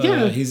stuff.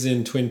 Yeah. He's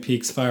in Twin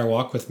Peaks Fire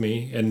Walk with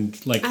Me,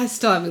 and like I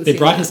still haven't they seen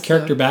brought that, his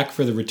character so. back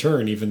for the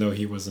return, even though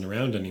he wasn't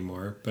around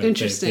anymore. But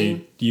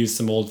Interesting. They used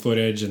some old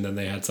footage, and then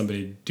they had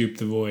somebody dupe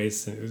the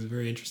voice, and it was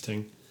very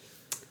interesting.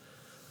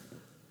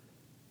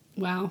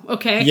 Wow.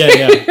 Okay.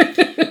 Yeah.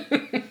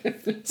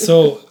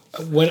 So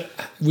when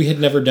we had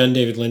never done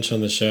David Lynch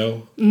on the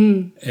show,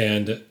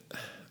 and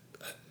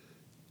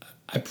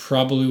I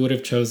probably would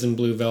have chosen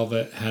Blue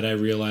Velvet had I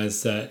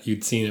realized that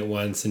you'd seen it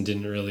once and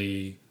didn't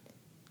really,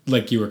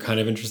 like, you were kind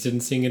of interested in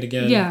seeing it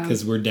again. Yeah.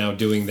 Because we're now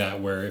doing that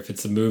where if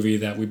it's a movie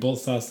that we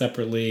both saw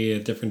separately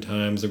at different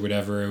times or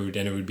whatever, it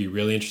would be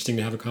really interesting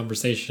to have a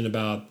conversation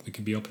about, we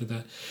could be open to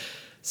that.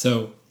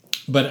 So,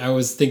 but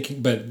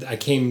I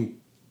came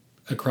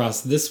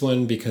across this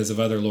one because of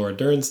other Laura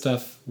Dern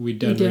stuff we'd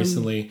done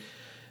recently.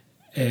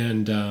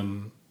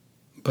 And,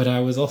 but I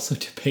was also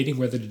debating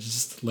whether to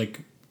just,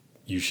 like,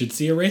 you should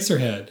see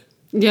Eraserhead.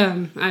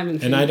 Yeah, I haven't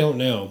seen And I it. don't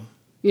know.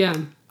 Yeah.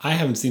 I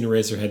haven't seen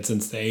Eraserhead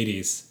since the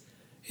 80s.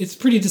 It's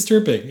pretty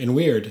disturbing and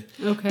weird.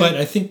 Okay. But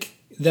I think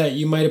that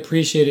you might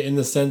appreciate it in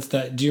the sense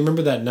that, do you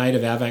remember that night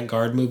of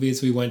avant-garde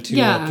movies we went to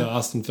at the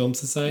Austin Film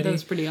Society? That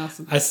was pretty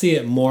awesome. I see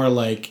it more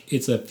like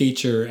it's a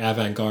feature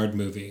avant-garde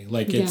movie.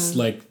 Like it's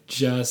like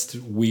just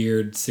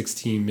weird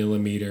 16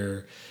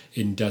 millimeter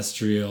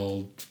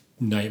industrial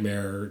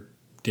nightmare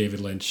David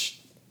Lynch.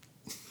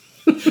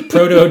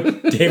 Proto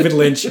David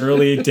Lynch,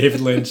 early David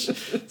Lynch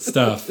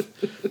stuff.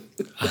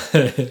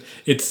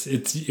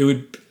 It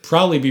would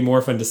probably be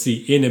more fun to see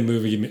in a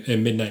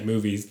midnight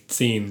movie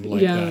scene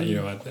like that, you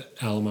know, at the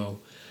Alamo,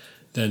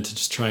 than to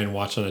just try and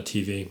watch on a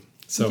TV.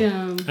 So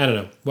I don't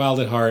know. Wild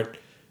at Heart.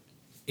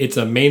 It's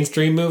a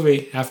mainstream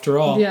movie after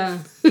all. Yeah.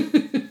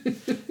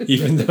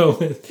 Even though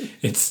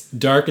it's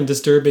dark and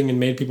disturbing and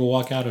made people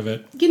walk out of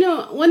it. You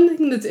know, one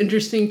thing that's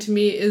interesting to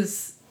me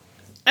is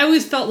I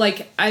always felt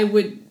like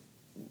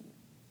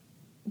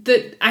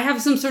that I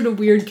have some sort of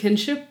weird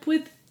kinship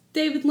with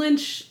David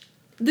Lynch.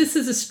 This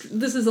is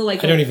a I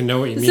don't even know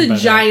what you mean by that.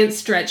 It's a giant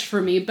stretch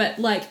for me, but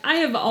like I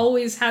have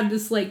always had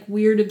this like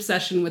weird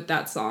obsession with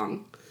that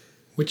song.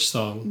 Which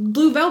song?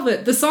 Blue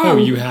Velvet, the song. Oh,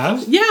 you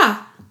have?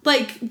 Yeah.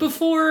 Like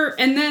before,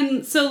 and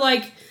then, so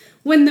like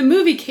when the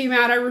movie came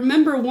out, I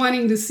remember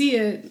wanting to see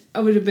it. I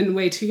would have been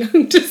way too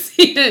young to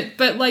see it,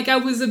 but like I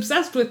was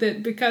obsessed with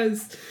it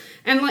because,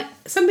 and like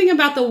something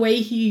about the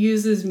way he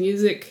uses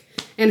music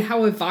and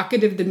how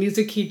evocative the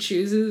music he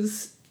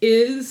chooses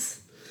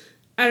is.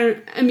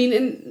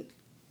 And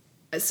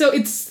so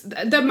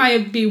that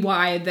might be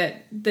why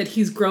that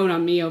he's grown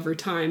on me over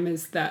time,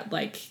 is that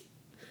like,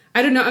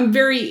 I don't know, I'm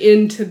very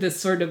into this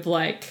sort of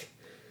like,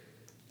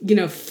 you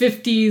know,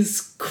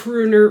 50s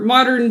crooner,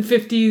 modern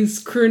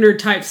 50s crooner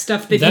type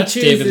stuff that That's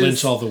he chooses. David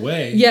Lynch all the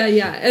way.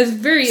 Yeah, I was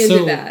very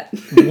into that.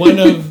 One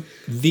of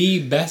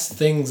the best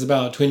things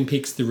about Twin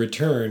Peaks The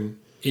Return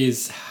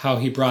is how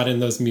he brought in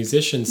those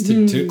musicians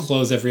to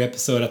close every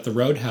episode at the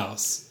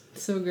Roadhouse.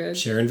 So good.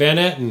 Sharon Van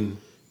Etten.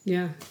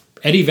 Yeah.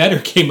 Eddie Vedder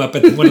came up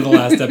at one of the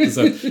last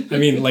episodes. I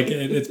mean, like,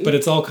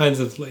 it's all kinds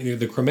of, you know,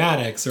 the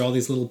Chromatics or all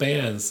these little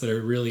bands that are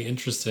really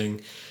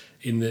interesting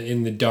in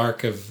the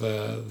dark of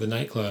the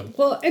nightclub.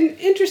 Well, and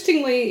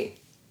interestingly,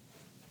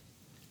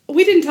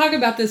 we didn't talk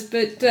about this,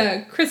 but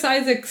Chris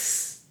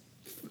Isaac's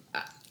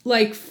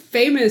like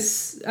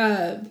famous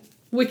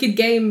Wicked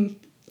Game.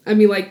 I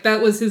mean, like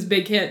that was his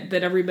big hit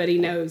that everybody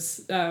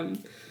knows.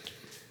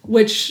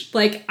 Which,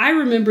 like, I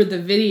remember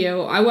the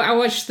video. I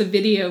watched the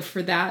video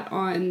for that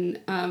on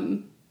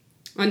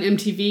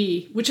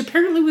MTV, which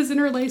apparently was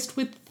interlaced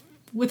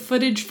with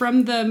footage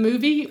from the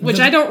movie,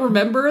 which I don't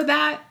remember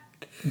that.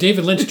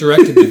 David Lynch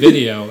directed the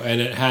video, and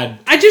it had.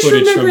 I just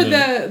footage remember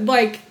from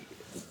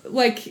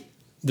like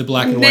the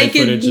black and white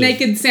footage.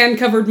 Naked sand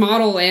covered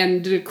model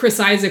and Chris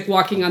Isaac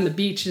walking on the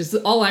beach is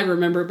all I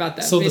remember about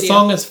that. So video. the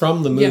song is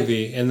from the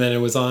movie, and then it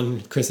was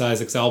on Chris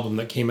Isaac's album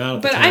that came out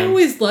at the But time. I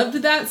always loved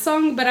that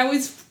song, but I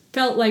always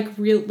felt like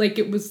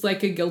it was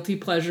like a guilty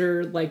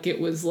pleasure, like it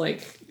was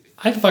like.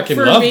 I fucking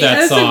For love me,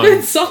 that song. It's a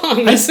good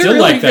song. I It's still a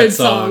really like that good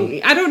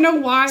song. I don't know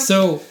why.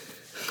 So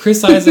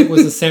Chris Isaac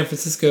was a San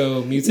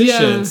Francisco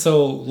musician. Yeah.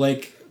 So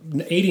like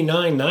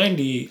 89,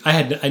 90,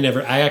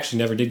 I actually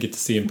never did get to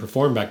see him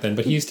perform back then,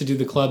 but he used to do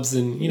the clubs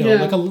in, you know,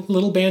 like a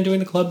little band doing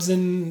the clubs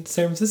in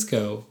San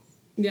Francisco.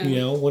 Yeah. You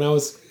know, when I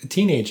was a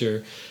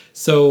teenager.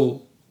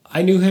 So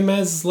I knew him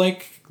as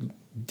like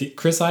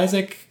Chris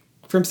Isaac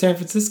from San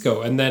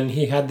Francisco. And then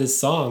he had this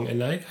song,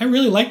 and I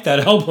really liked that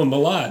album a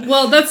lot.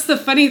 Well, that's the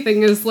funny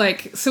thing is,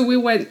 like, so we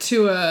went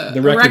to a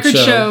record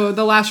show,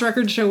 the last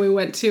record show we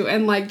went to,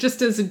 and, like,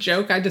 just as a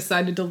joke, I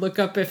decided to look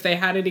up if they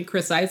had any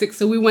Chris Isaak.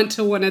 So we went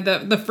to one of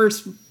the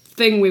first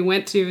thing we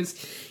went to is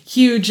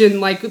huge, and,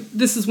 like,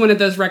 this is one of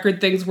those record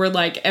things where,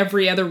 like,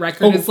 every other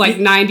record is, like,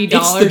 $90.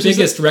 It's the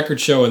biggest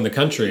record show in the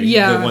country,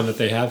 yeah. The one that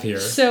they have here.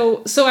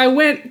 So I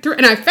went through,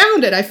 and I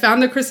found it. I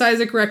found the Chris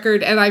Isaak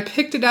record, and I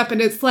picked it up, and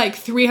it's, like,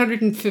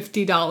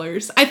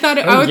 $350. I thought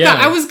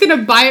I was going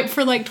to buy it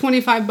for, like,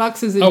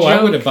 $25 as a joke.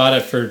 I would have bought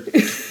it for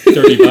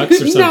 $30 or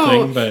something.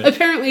 No, but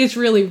apparently it's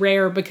really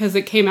rare because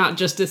it came out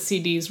just as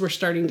CDs were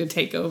starting to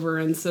take over,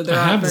 and so there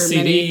aren't very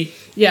many.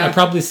 Yeah, I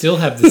probably still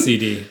have the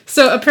CD.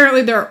 So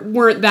apparently there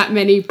weren't that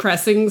many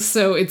pressings,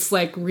 so it's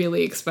like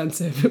really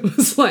expensive. It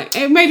was like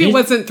maybe it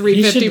wasn't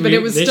 $350, but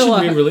it was still.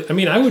 I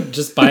mean, I would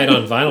just buy it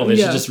on vinyl. They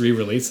should just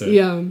re-release it.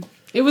 Yeah.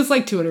 It was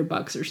like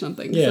 $200 or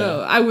something. Yeah.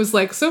 So I was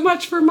like, so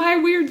much for my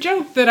weird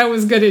joke that I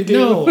was going to do.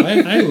 No,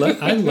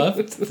 I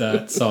loved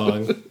that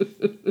song.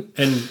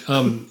 And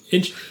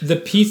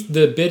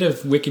the bit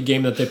of Wicked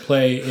Game that they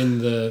play in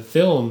the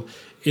film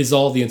is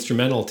all the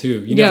instrumental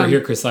too. You never hear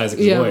Chris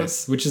Isaak's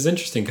voice, which is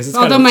interesting because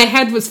although my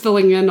head was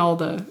filling in all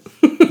the.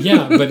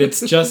 Yeah, but it's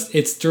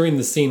during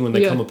the scene when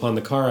they come upon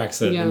the car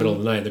accident in the middle of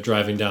the night. They're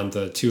driving down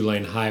the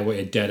 2-lane highway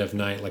at dead of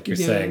night, like you're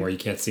saying, where you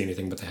can't see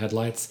anything but the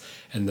headlights,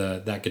 and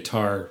that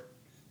guitar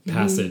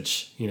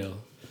passage,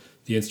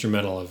 the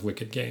instrumental of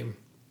Wicked Game.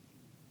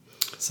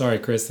 Sorry,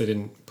 Chris, they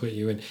didn't put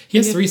you in. He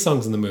has 3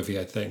 songs in the movie,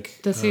 I think.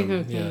 Does he?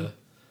 Okay. Yeah,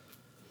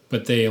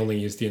 but they only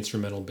use the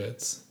instrumental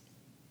bits.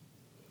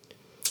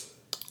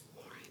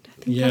 All right, I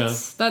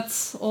think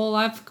that's all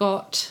I've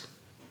got.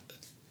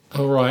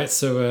 All right,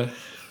 so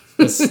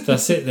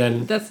that's it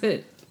then. That's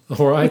it.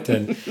 All right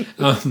then.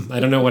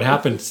 I don't know what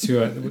happened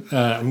to it.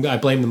 I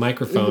blame the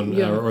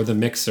microphone or the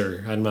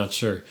mixer. I'm not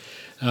sure.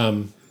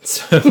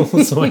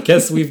 So I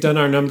guess we've done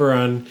our number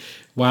on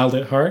Wild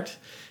at Heart.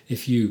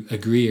 If you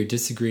agree or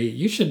disagree,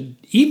 you should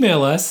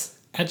email us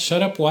at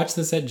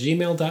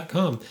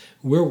shutupwatchthis@gmail.com.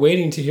 We're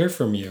waiting to hear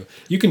from you.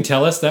 You can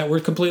tell us that we're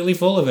completely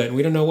full of it and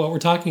we don't know what we're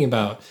talking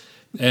about.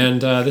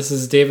 And this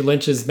is David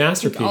Lynch's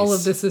masterpiece. All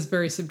of this is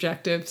very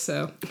subjective,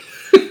 so...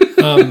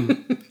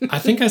 I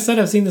think I said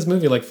I've seen this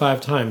movie like 5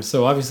 times,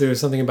 so obviously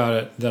there's something about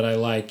it that I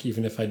like,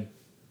 even if I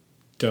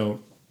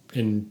don't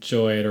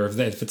enjoy it or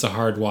if it's a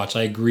hard watch.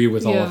 I agree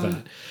with all of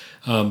that.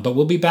 But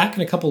we'll be back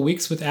in a couple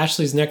weeks with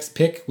Ashley's next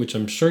pick, which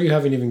I'm sure you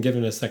haven't even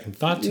given a second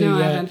thought to yet. No,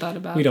 I haven't thought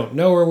about. We don't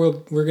know where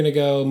we're going to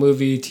go.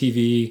 Movie,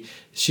 TV.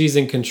 She's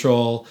in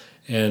control,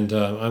 and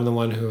I'm the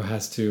one who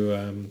has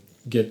to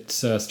get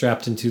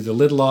strapped into the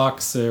lid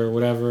locks or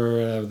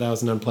whatever. That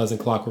was an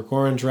unpleasant Clockwork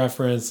Orange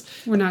reference.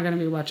 We're not going to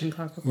be watching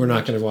Clockwork Orange. We're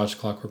not going to watch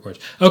Clockwork Orange.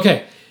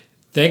 Okay.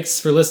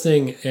 Thanks for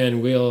listening,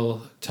 and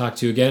we'll talk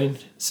to you again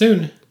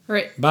soon. All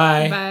right.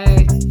 Bye.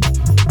 Bye.